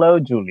 Hello,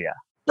 Julia.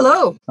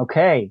 Hello.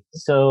 Okay.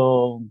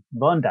 So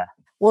Bonda.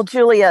 Well,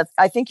 Julia,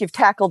 I think you've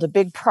tackled a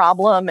big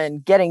problem in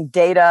getting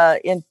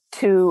data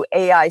into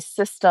AI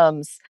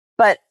systems,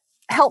 but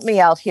help me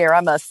out here.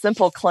 I'm a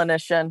simple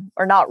clinician,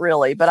 or not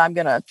really, but I'm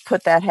going to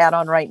put that hat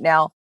on right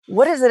now.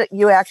 What is it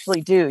you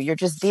actually do? You're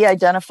just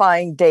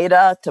de-identifying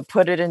data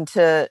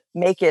to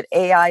make it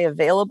AI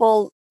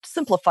available?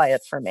 Simplify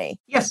it for me.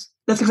 Yes.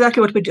 That's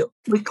exactly what we do.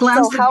 We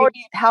cleanse. So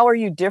how are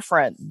you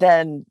different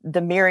than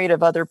the myriad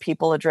of other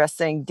people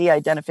addressing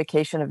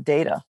de-identification of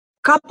data?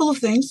 Couple of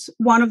things.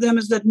 One of them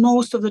is that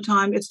most of the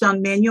time it's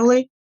done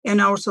manually,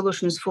 and our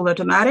solution is full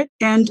automatic.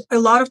 And a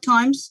lot of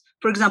times,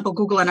 for example,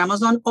 Google and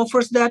Amazon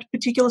offers that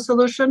particular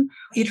solution.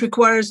 It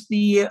requires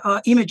the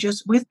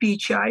images with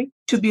PHI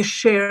to be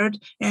shared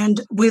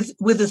and with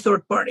the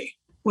third party.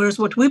 Whereas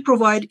what we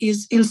provide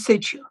is in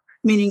situ,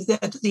 meaning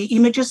that the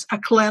images are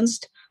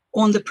cleansed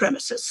on the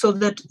premises so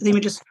that the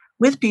images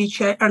with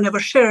PHI are never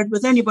shared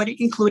with anybody,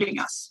 including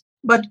us.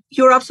 But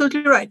you're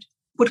absolutely right.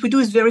 What we do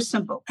is very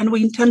simple, and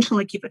we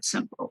intentionally keep it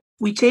simple.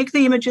 We take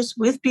the images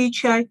with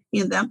PHI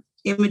in them,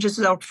 images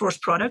is our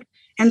first product,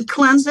 and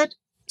cleanse it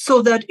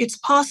so that it's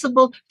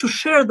possible to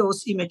share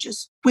those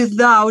images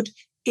without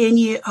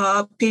any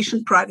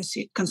patient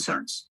privacy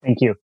concerns.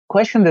 Thank you.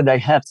 Question that I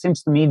have,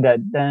 seems to me that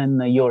then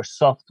your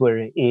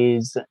software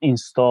is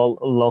installed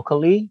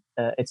locally.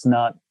 It's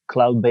not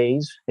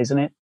cloud-based, isn't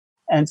it?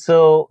 And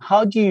so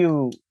how do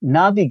you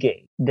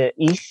navigate the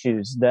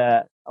issues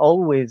that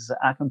always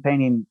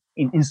accompanying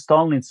in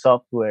installing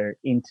software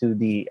into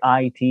the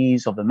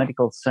ITs of the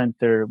medical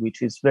center,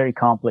 which is very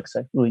complex?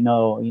 We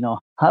know,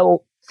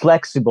 how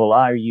flexible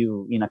are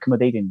you in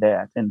accommodating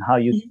that, and how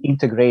you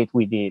integrate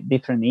with the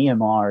different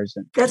EMRs?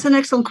 That's an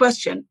excellent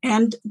question.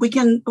 And we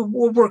can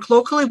work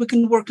locally, we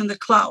can work in the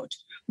cloud.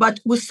 But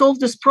we solve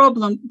this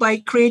problem by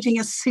creating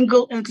a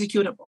single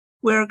executable.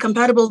 We're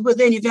compatible with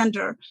any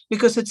vendor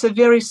because it's a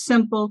very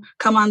simple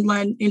command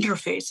line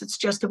interface. It's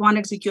just one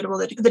executable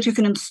that you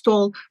can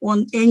install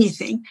on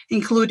anything,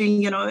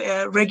 including,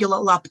 a regular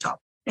laptop.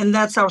 And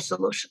that's our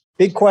solution.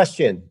 Big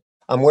question.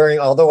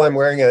 Although I'm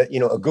wearing a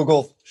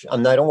Google, I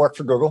don't work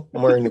for Google.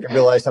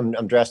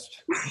 I'm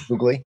dressed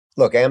googly.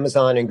 Look,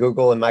 Amazon and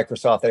Google and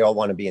Microsoft, they all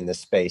want to be in this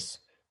space.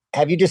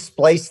 Have you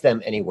displaced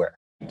them anywhere?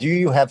 Do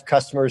you have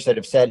customers that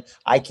have said,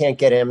 I can't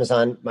get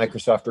Amazon,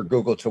 Microsoft, or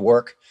Google to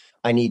work?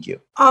 I need you.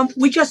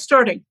 We're just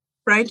starting,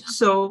 right?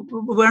 So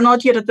we're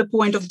not yet at the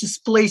point of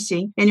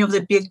displacing any of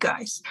the big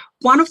guys.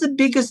 One of the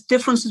biggest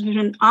differences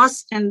between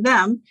us and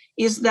them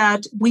is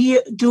that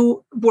we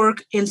do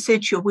work in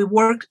situ. We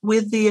work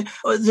with the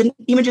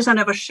images are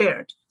never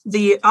shared.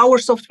 Our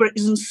software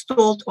is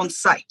installed on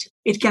site.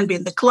 It can be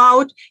in the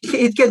cloud,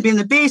 it can be in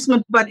the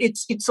basement, but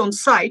it's on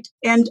site.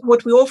 And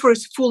what we offer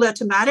is full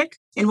automatic,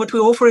 and what we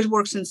offer is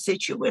works in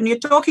situ. When you're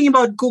talking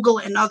about Google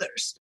and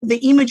others, the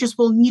images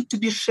will need to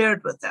be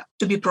shared with them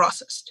to be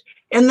processed.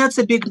 And that's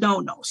a big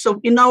no-no. So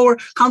in our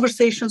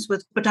conversations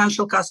with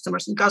potential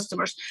customers,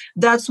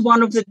 that's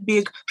one of the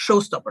big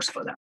showstoppers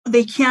for them.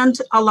 They can't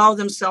allow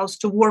themselves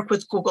to work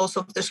with Googles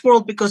of this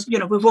world because,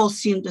 we've all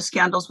seen the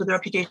scandals with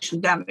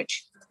reputation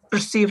damage,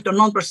 perceived or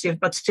non-perceived,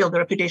 but still the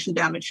reputation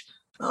damage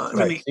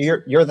remains.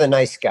 So you're the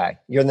nice guy.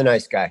 You're the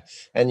nice guy.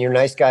 And your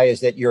nice guy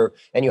is that you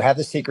have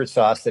the secret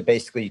sauce that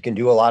basically you can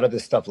do a lot of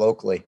this stuff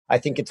locally. I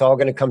think it's all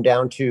going to come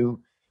down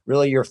to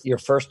really your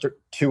first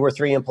 2 or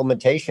 3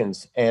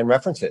 implementations and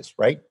references,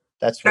 right?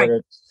 That's what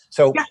it's.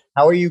 So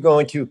How are you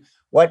going to,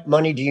 what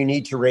money do you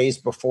need to raise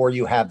before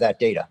you have that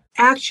data?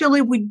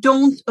 Actually, we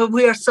don't.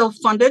 We are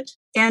self-funded,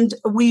 and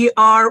we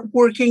are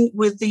working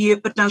with the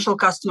potential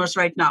customers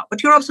right now.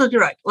 But you're absolutely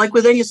right. Like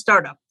with any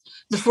startup,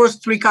 the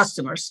first 3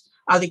 customers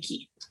are the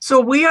key. So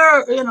we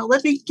are,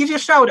 let me give you a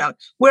shout out.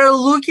 We're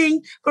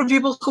looking for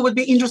people who would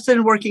be interested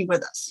in working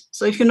with us.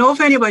 So if you know of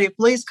anybody,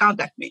 please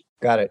contact me.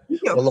 Got it.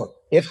 Well, look,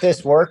 if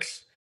this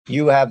works,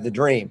 you have the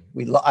dream.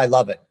 I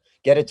love it.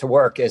 Get it to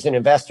work. As an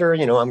investor,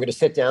 I'm going to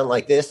sit down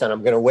like this and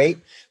I'm going to wait.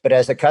 But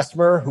as a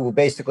customer who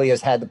basically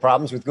has had the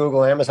problems with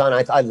Google and Amazon,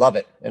 I love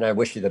it. And I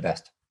wish you the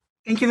best.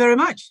 Thank you very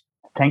much.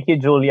 Thank you,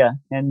 Julia.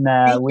 And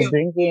we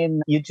bring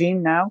in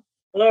Eugene now.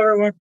 Hello,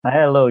 everyone.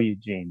 Hello,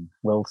 Eugene.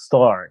 We'll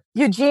start.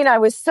 Eugene, I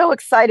was so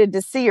excited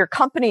to see your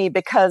company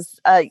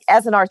because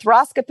as an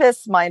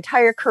arthroscopist, my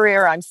entire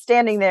career, I'm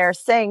standing there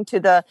saying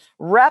to the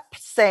rep,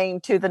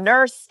 saying to the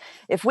nurse,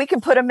 if we can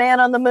put a man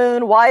on the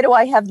moon, why do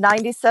I have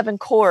 97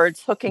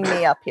 cords hooking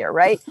me up here,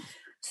 right?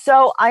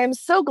 So I am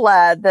so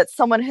glad that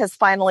someone has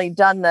finally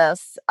done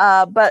this.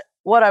 But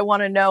what I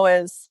want to know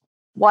is,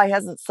 why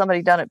hasn't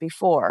somebody done it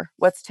before?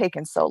 What's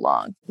taken so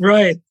long?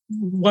 Right.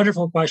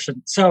 Wonderful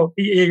question. So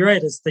you're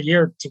right. It's the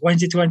year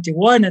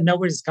 2021 and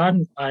nobody's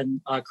gone and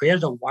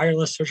created a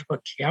wireless surgical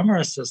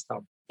camera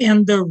system.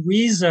 And the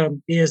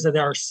reason is that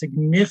there are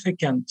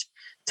significant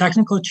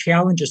technical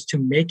challenges to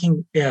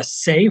making a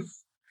safe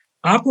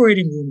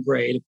operating room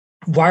grade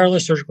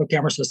wireless surgical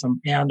camera system.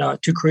 And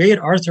to create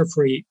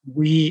Arthur-Free,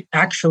 we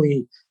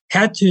actually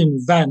had to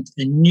invent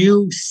a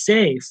new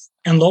safe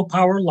and low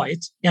power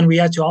light. And we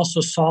had to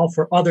also solve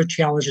for other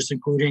challenges,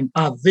 including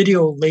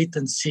video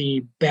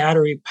latency,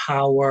 battery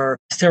power,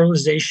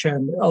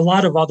 sterilization, a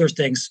lot of other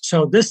things.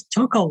 So this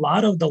took a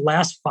lot of the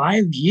last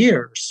 5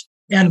 years.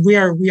 And we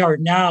are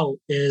now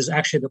is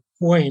actually the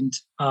point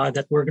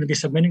that we're going to be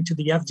submitting to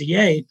the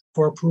FDA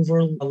for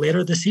approval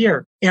later this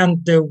year.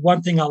 And the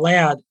one thing I'll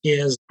add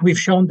is we've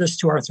shown this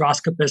to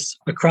arthroscopists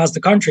across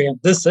the country, and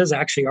this is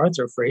actually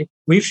arthro-free.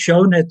 We've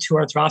shown it to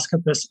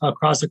arthroscopists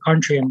across the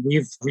country, and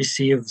we've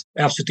received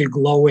absolutely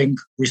glowing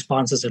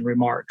responses and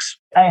remarks.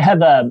 I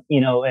have a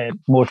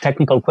more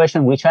technical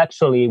question, which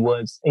actually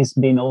is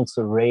being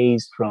also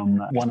raised from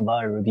one of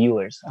our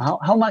reviewers.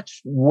 How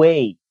much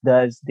weight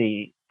does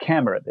the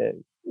camera,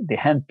 the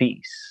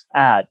handpiece,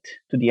 add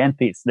to the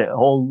handpiece, the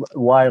whole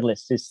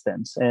wireless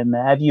systems? And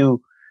have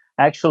you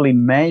actually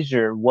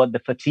measured what the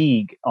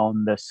fatigue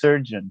on the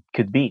surgeon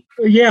could be?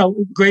 Yeah,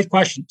 great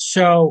question.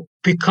 So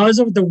because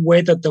of the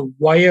way that the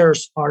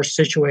wires are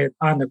situated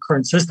on the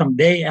current system,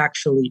 they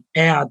actually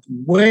add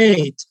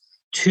weight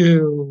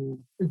to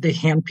the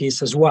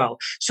handpiece as well.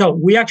 So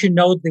we actually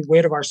know the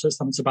weight of our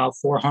system is about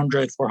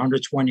 400,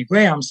 420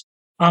 grams.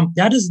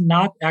 That is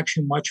not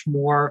actually much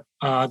more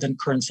than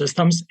current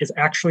systems. It's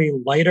actually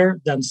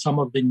lighter than some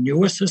of the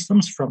newest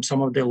systems from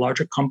some of the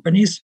larger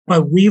companies.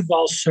 But we've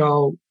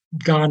also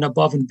gone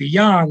above and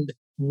beyond,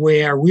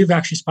 where we've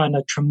actually spent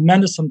a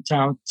tremendous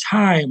amount of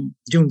time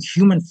doing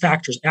human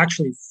factors,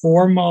 actually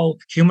formal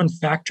human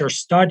factor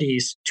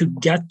studies to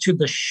get to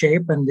the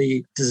shape and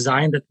the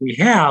design that we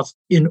have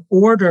in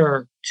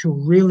order to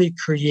really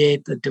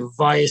create a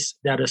device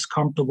that is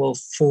comfortable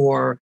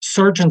for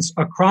surgeons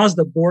across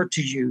the board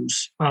to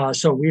use.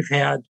 So we've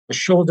had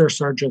shoulder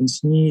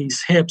surgeons,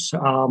 knees, hips,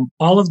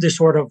 all of the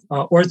sort of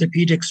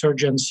orthopedic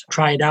surgeons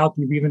try it out.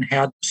 We've even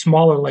had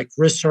smaller like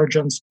wrist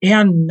surgeons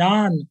and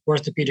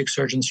non-orthopedic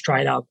surgeons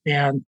try it out.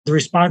 And the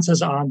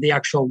responses on the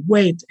actual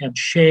weight and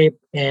shape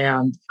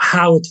and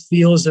how it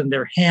feels in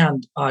their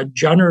hand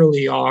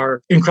generally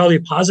are incredibly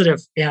positive.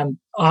 And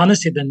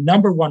honestly, the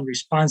number one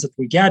response that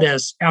we get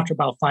is after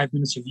about 5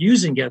 minutes of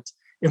using it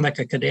in like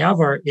a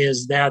cadaver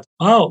is that,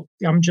 oh,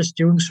 I'm just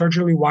doing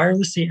surgery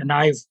wirelessly and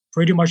I've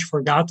pretty much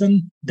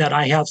forgotten that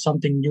I have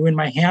something new in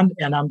my hand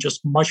and I'm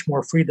just much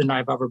more free than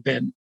I've ever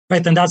been.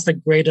 Right. And that's the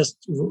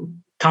greatest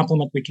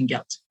compliment we can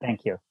get.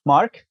 Thank you.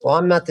 Mark? Well,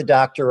 I'm not the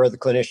doctor or the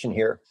clinician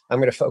here. I'm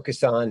going to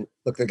focus on,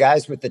 look, the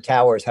guys with the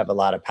towers have a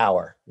lot of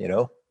power,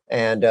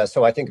 And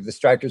so I think of the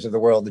Strykers of the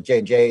world, the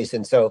JJs.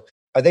 And so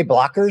are they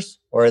blockers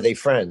or are they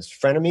friends?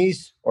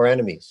 Frenemies or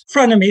enemies?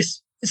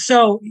 Frenemies.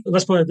 So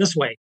let's put it this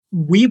way.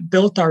 We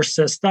built our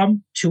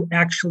system to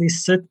actually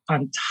sit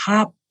on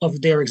top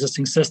of their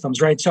existing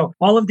systems, right? So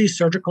all of these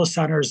surgical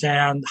centers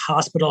and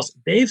hospitals,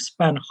 they've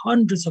spent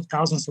hundreds of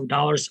thousands of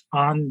dollars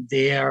on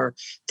their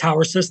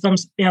tower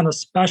systems and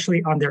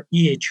especially on their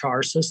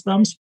EHR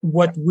systems.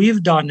 What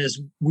we've done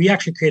is we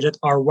actually created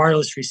our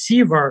wireless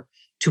receiver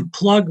to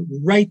plug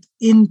right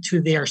into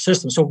their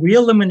system. So we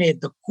eliminate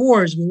the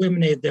cords, we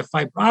eliminate the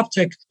fiber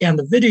optic and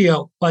the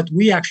video, but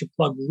we actually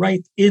plug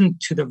right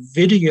into the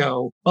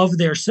video of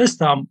their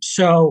system.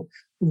 So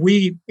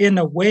we, in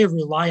a way,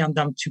 rely on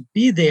them to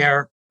be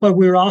there, but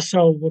we're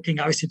also looking,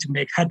 obviously, to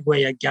make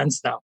headway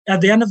against them.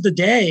 At the end of the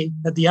day,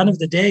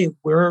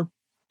 we're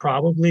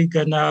probably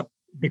going to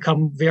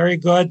become very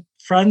good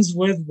friends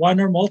with one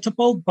or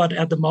multiple, but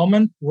at the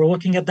moment, we're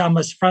looking at them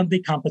as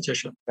friendly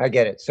competition. I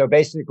get it. So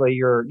basically,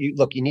 you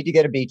need to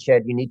get a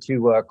beachhead. You need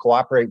to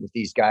cooperate with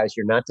these guys.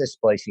 You're not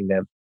displacing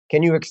them.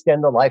 Can you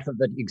extend the life of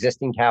the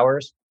existing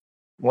towers?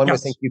 One would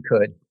think you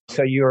could.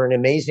 So you're an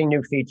amazing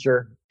new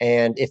feature.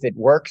 And if it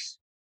works,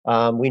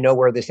 we know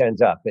where this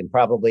ends up and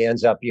probably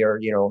ends up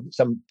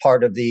some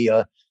part of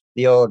the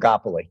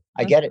oligopoly.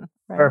 I get it.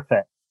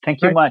 Perfect.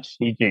 Thank you much,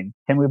 Eugene.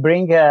 Can we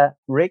bring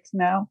Rick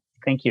now?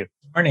 Thank you.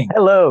 Morning.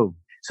 Hello.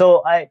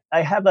 So I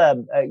have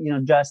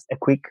just a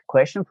quick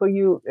question for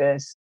you.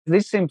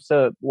 This seems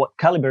what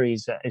Caliber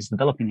is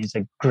developing is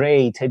a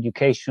great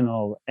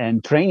educational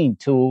and training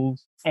tool.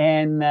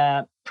 And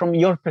from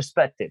your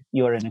perspective,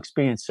 you're an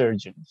experienced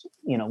surgeon.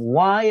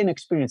 Why an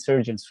experienced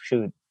surgeon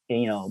should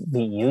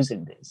be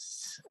using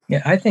this?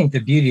 Yeah, I think the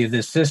beauty of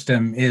this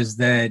system is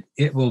that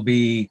it will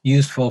be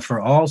useful for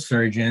all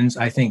surgeons.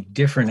 I think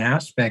different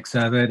aspects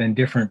of it and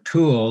different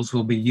tools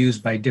will be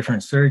used by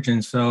different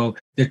surgeons. So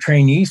the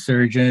trainee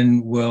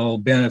surgeon will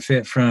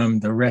benefit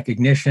from the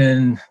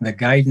recognition, the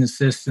guidance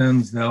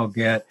systems. They'll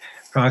get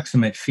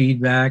proximate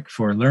feedback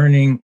for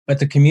learning. But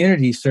the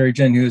community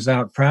surgeon who's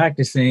out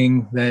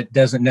practicing that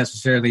doesn't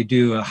necessarily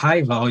do a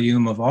high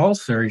volume of all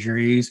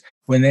surgeries,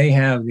 when they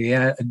have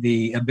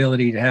the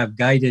ability to have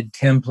guided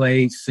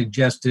templates,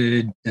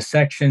 suggested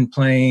dissection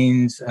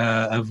planes,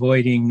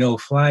 avoiding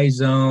no-fly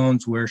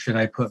zones, where should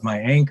I put my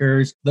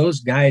anchors, those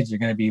guides are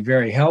going to be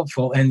very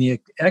helpful. And the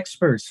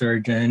expert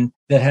surgeon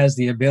that has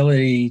the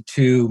ability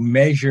to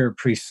measure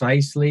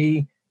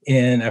precisely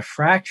in a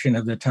fraction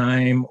of the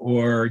time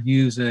or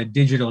use a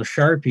digital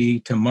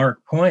Sharpie to mark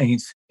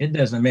points, it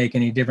doesn't make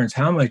any difference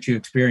how much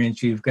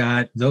experience you've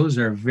got. Those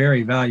are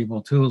very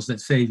valuable tools that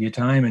save you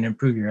time and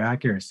improve your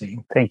accuracy.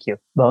 Thank you.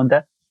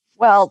 Bonda?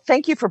 Well,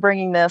 thank you for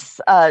bringing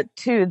this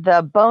to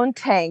the Bone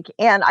Tank.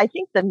 And I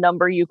think the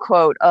number you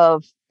quote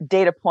of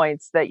data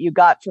points that you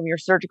got from your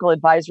surgical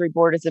advisory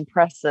board is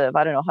impressive.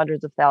 I don't know,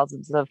 hundreds of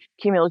thousands of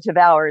cumulative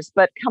hours.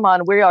 But come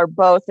on, we are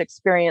both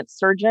experienced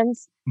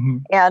surgeons. Mm-hmm.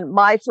 And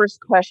my first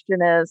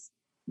question is,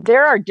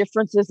 there are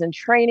differences in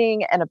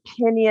training and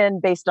opinion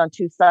based on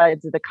two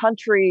sides of the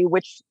country,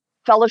 which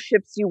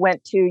fellowships you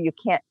went to, you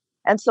can't.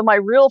 And so my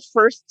real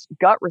first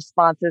gut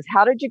response is,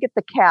 how did you get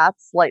the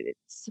cats? Like,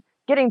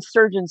 getting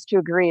surgeons to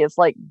agree is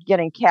like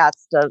getting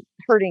cats to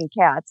herding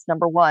cats,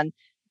 number one.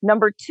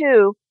 Number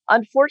two,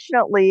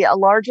 unfortunately, a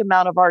large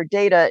amount of our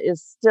data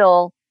is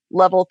still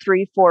level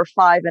 3, 4,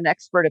 5 in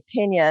expert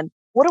opinion.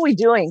 What are we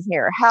doing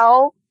here?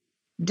 How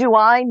do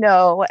I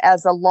know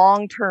as a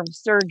long-term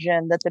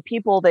surgeon that the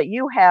people that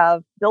you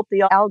have built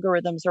the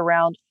algorithms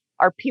around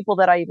are people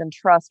that I even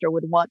trust or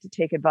would want to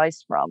take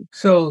advice from?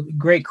 So,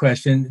 great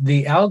question.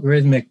 The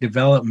algorithmic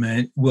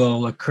development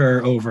will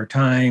occur over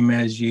time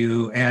as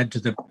you add to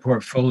the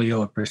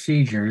portfolio of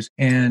procedures.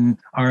 And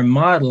our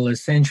model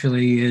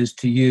essentially is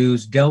to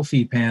use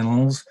Delphi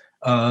panels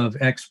of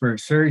expert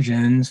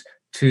surgeons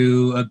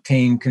to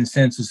obtain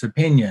consensus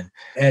opinion.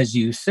 As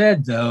you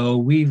said, though,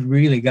 we've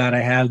really got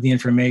to have the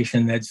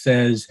information that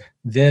says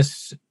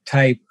this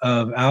type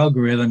of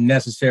algorithm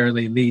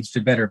necessarily leads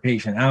to better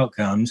patient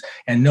outcomes.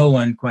 And no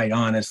one, quite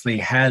honestly,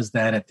 has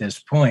that at this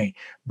point.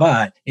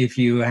 But if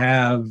you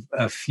have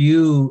a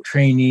few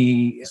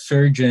trainee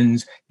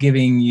surgeons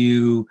giving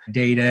you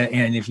data,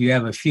 and if you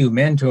have a few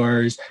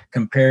mentors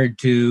compared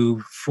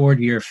to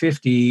 40 or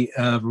 50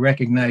 of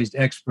recognized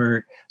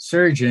expert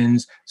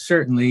surgeons,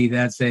 certainly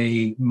that's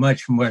a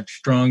much, much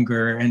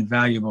stronger and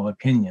valuable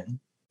opinion.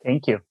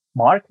 Thank you.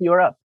 Mark,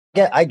 you're up.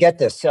 Yeah, I get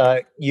this.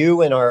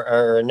 You and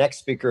our next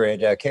speaker,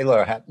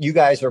 Kayla, you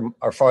guys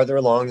are farther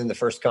along than the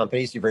first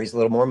companies. You've raised a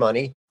little more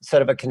money,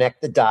 sort of a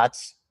connect the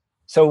dots.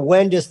 So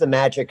when does the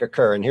magic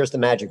occur? And here's the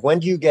magic. When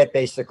do you get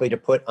basically to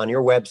put on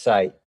your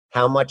website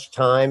how much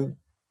time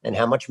and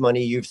how much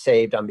money you've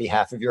saved on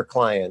behalf of your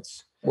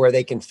clients, where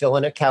they can fill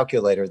in a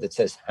calculator that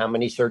says, how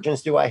many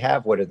surgeons do I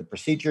have? What are the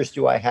procedures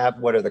do I have?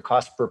 What are the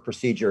costs per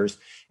procedures?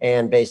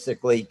 And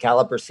basically,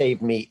 Caliber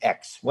saved me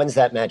X. When's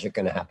that magic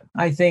going to happen?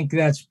 I think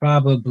that's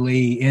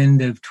probably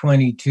end of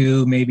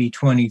 22, maybe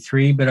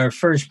 23. But our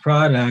first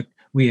product,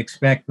 we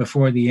expect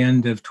before the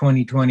end of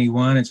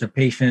 2021. It's a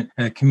patient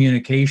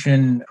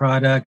communication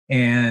product.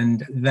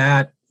 And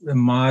that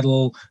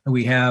model,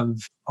 we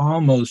have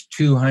almost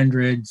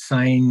 200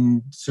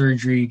 signed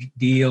surgery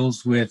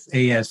deals with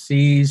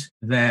ASCs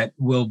that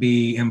will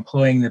be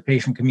employing the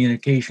patient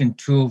communication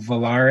tool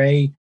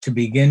Volare to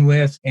begin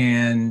with.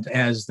 And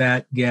as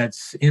that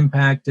gets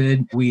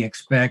impacted, we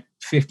expect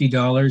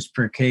 $50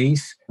 per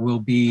case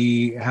will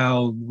be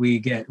how we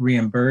get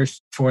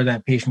reimbursed for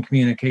that patient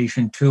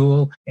communication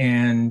tool.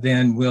 And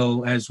then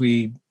we'll, as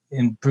we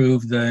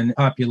improve and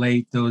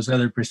populate those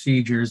other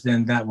procedures,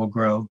 then that will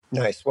grow.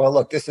 Nice. Well,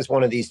 look, this is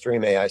one of these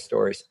dream AI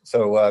stories.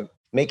 So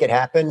make it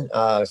happen.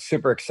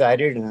 Super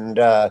excited. And,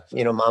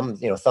 Mom,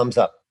 thumbs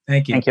up.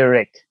 Thank you. Thank you,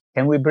 Rick.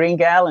 Can we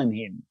bring Alan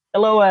in?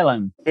 Hello,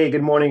 Alan. Hey,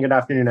 good morning. Good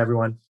afternoon,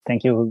 everyone.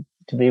 Thank you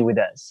to be with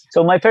us.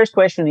 So my first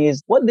question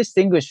is, what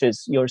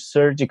distinguishes your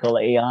surgical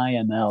AI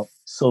ML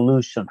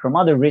solution from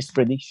other risk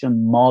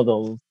prediction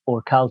models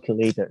or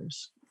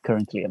calculators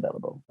currently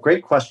available?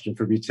 Great question,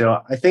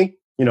 Fabrizio. I think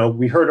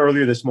we heard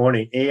earlier this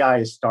morning, AI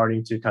is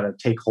starting to kind of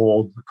take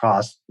hold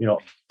across,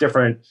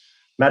 different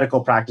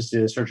medical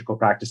practices, surgical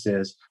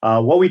practices.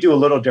 What we do a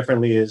little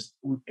differently is,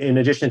 in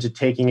addition to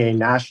taking a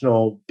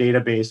national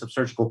database of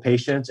surgical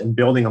patients and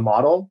building a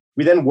model,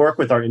 we then work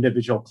with our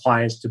individual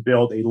clients to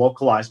build a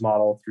localized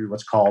model through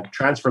what's called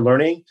transfer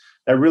learning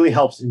that really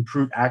helps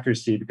improve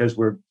accuracy because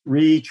we're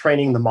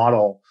retraining the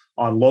model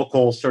on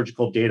local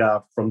surgical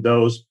data from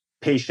those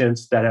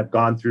patients that have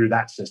gone through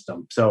that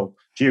system. So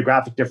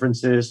geographic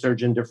differences,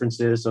 surgeon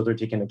differences, so they're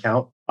taken into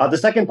account. The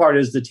second part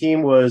is the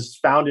team was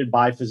founded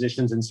by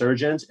physicians and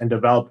surgeons and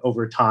developed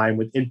over time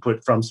with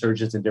input from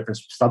surgeons in different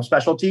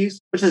subspecialties,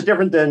 which is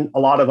different than a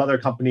lot of other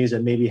companies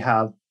that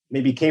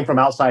maybe came from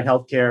outside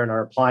healthcare and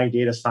are applying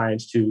data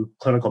science to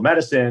clinical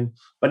medicine,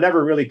 but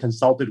never really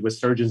consulted with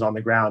surgeons on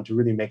the ground to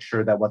really make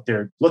sure that what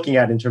they're looking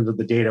at in terms of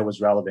the data was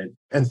relevant.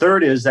 And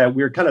third is that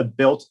we're kind of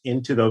built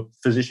into the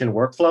physician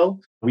workflow.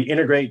 We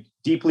integrate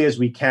deeply as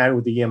we can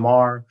with the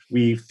EMR.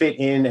 We fit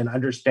in and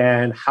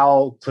understand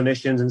how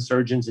clinicians and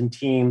surgeons and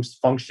teams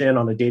function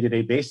on a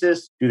day-to-day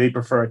basis. Do they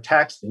prefer a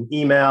text, an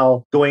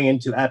email, going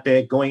into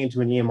Epic, going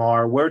into an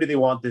EMR? Where do they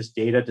want this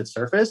data to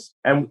surface?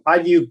 And I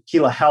view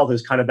Kila Health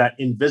as kind of that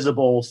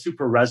invisible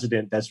super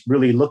resident that's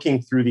really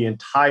looking through the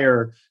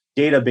entire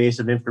database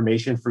of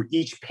information for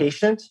each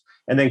patient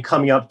and then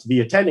coming up to the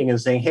attending and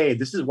saying, hey,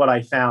 this is what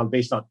I found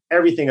based on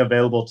everything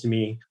available to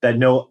me that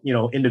no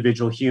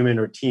individual human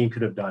or team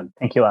could have done.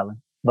 Thank you,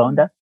 Alan.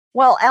 Vonda?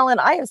 Well, Alan,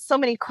 I have so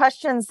many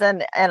questions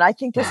and I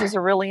think this is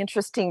a really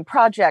interesting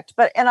project.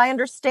 And I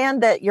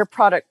understand that your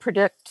product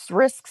predicts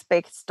risks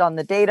based on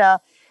the data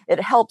it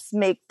helps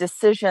make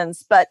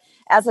decisions. But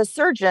as a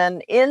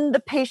surgeon in the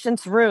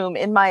patient's room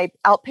in my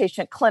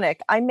outpatient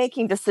clinic, I'm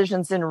making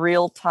decisions in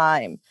real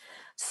time.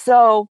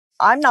 So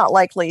I'm not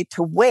likely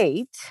to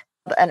wait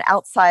an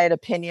outside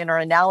opinion or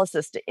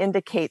analysis to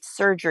indicate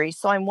surgery.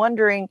 So I'm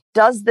wondering,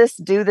 does this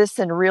do this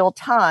in real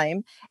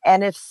time?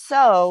 And if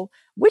so,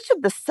 which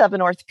of the 7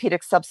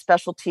 orthopedic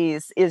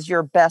subspecialties is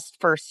your best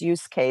first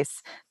use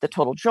case? The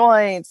total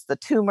joints, the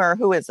tumor,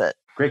 who is it?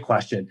 Great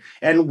question.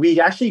 And we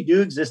actually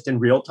do exist in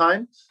real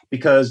time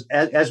because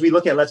as we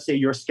look at, let's say,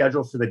 your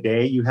schedule for the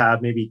day, you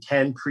have maybe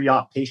 10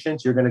 pre-op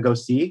patients you're going to go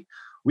see.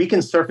 We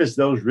can surface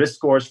those risk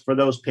scores for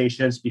those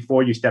patients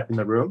before you step in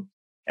the room.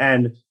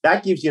 And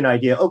that gives you an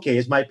idea, okay,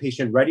 is my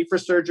patient ready for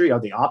surgery? Are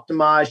they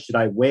optimized? Should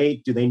I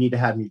wait? Do they need to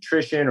have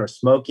nutrition or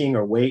smoking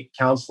or weight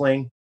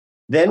counseling?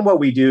 Then what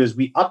we do is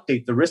we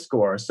update the risk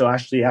score. So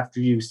actually, after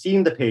you've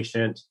seen the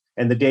patient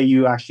and the day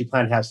you actually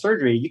plan to have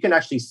surgery, you can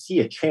actually see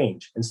a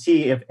change and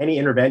see if any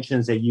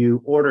interventions that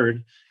you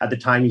ordered at the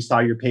time you saw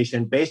your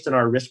patient based on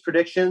our risk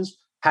predictions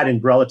had a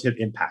relative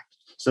impact.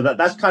 So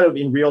that's kind of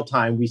in real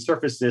time. We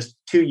surface this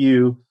to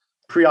you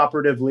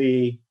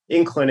preoperatively,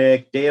 in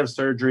clinic, day of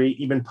surgery,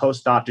 even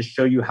post-op to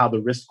show you how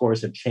the risk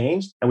scores have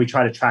changed. And we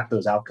try to track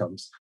those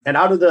outcomes. And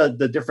out of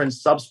the different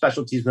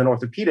subspecialties within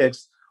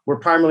orthopedics, we're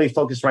primarily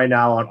focused right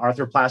now on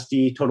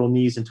arthroplasty, total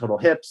knees and total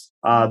hips.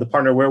 The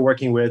partner we're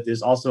working with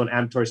is also an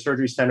ambulatory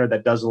surgery center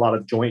that does a lot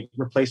of joint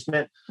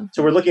replacement.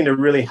 So we're looking to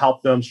really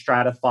help them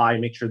stratify,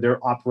 make sure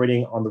they're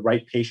operating on the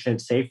right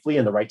patient safely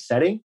in the right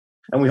setting.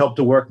 And we hope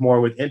to work more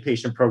with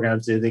inpatient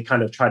programs. They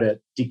kind of try to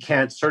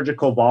decant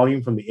surgical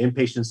volume from the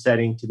inpatient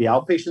setting to the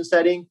outpatient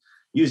setting,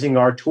 using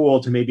our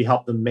tool to maybe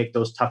help them make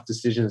those tough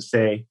decisions,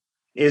 say,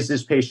 is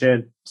this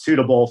patient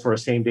suitable for a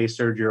same-day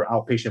surgery or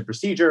outpatient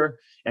procedure?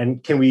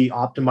 And can we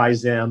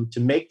optimize them to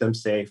make them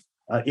safe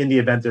in the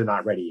event they're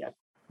not ready yet?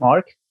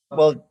 Mark?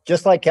 Well,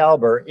 just like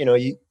Caliber,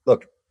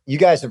 you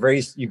guys have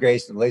raised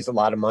a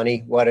lot of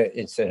money.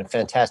 It's a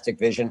fantastic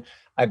vision.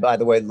 I, by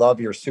the way, love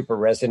your super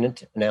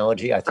resident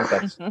analogy. I think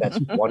that's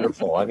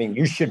wonderful. I mean,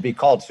 you should be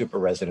called super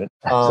resident.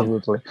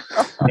 Absolutely.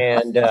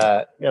 And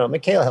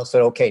Michaela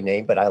said okay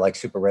name, but I like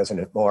super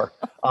resident more.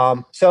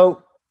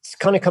 So it's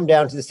kind of come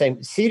down to the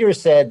same. Cedar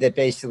said that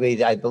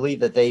basically, I believe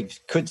that they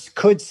could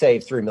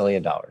save $3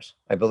 million.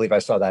 I believe I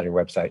saw that on your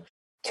website.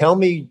 Tell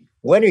me,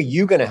 when are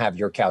you going to have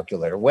your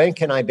calculator? When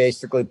can I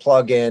basically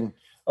plug in,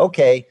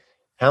 okay,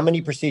 how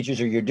many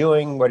procedures are you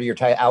doing? What are your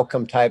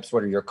outcome types?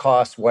 What are your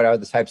costs? What are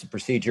the types of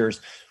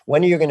procedures?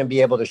 When are you going to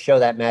be able to show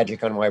that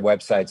magic on my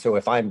website? So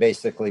if I'm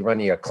basically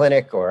running a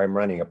clinic or I'm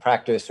running a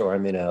practice or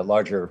I'm in a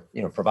larger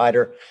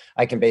provider,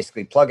 I can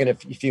basically plug in a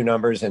few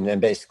numbers and then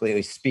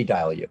basically speed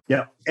dial you.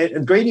 Yeah.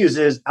 And great news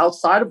is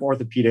outside of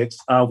orthopedics,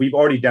 we've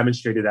already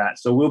demonstrated that.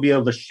 So we'll be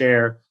able to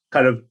share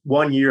kind of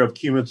 1 year of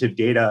cumulative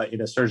data in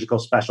a surgical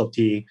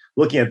specialty,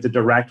 looking at the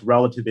direct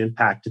relative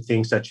impact to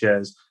things such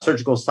as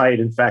surgical site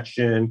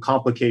infection,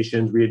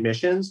 complications,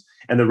 readmissions,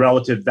 and the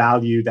relative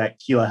value that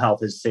Kila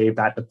Health has saved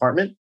that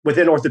department.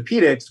 Within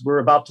orthopedics, we're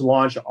about to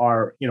launch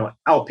our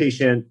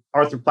outpatient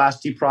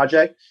arthroplasty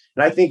project.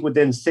 And I think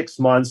within 6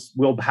 months,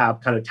 we'll have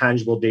kind of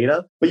tangible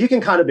data. But you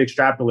can kind of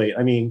extrapolate.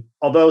 I mean,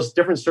 although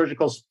different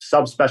surgical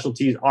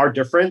subspecialties are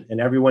different and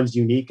everyone's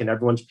unique and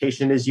everyone's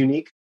patient is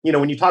unique,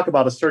 when you talk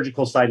about a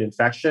surgical site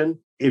infection,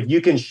 if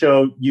you can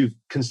show you've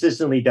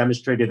consistently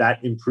demonstrated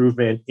that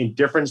improvement in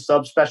different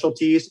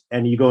subspecialties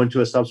and you go into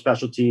a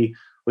subspecialty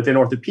within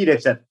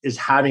orthopedics that is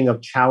having a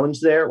challenge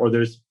there or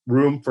there's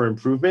room for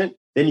improvement,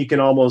 then you can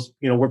almost,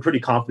 we're pretty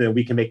confident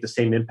we can make the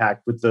same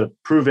impact with the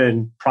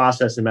proven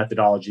process and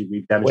methodology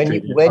we've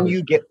demonstrated. When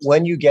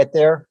you get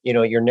there,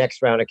 your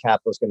next round of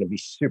capital is going to be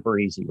super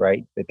easy,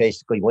 right? But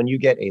basically, when you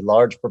get a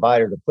large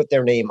provider to put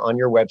their name on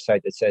your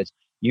website that says,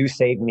 you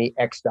saved me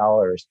X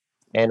dollars,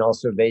 and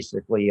also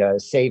basically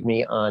save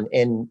me on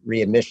N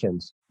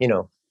readmissions,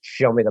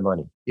 show me the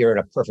money. You're in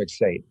a perfect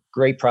state.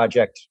 Great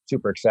project.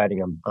 Super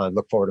exciting. I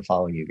look forward to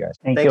following you guys.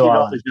 Thank you to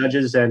all the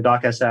judges and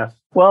DocSF.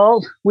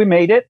 Well, we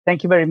made it.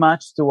 Thank you very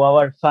much to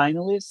our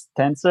finalists,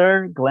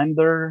 Tensor,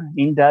 Glender,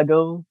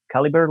 Indago,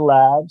 Caliber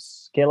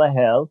Labs, Kila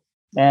Health.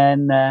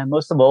 And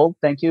most of all,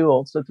 thank you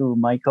also to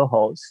my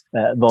co-hosts,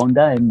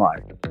 Vonda and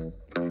Mark.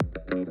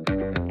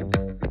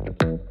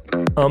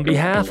 On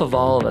behalf of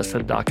all of us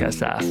at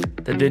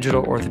DocSF, the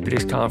Digital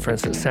Orthopedics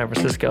Conference in San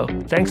Francisco,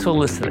 thanks for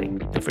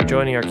listening and for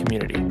joining our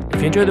community. If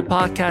you enjoyed the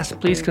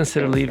podcast, please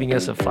consider leaving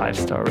us a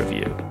 5-star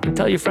review and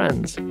tell your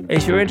friends.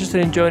 If you're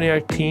interested in joining our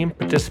team,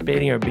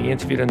 participating, or being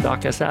interviewed on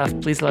DocSF,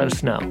 please let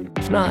us know.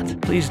 If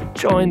not, please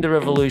join the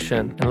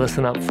revolution and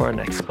listen up for our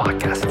next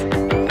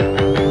podcast.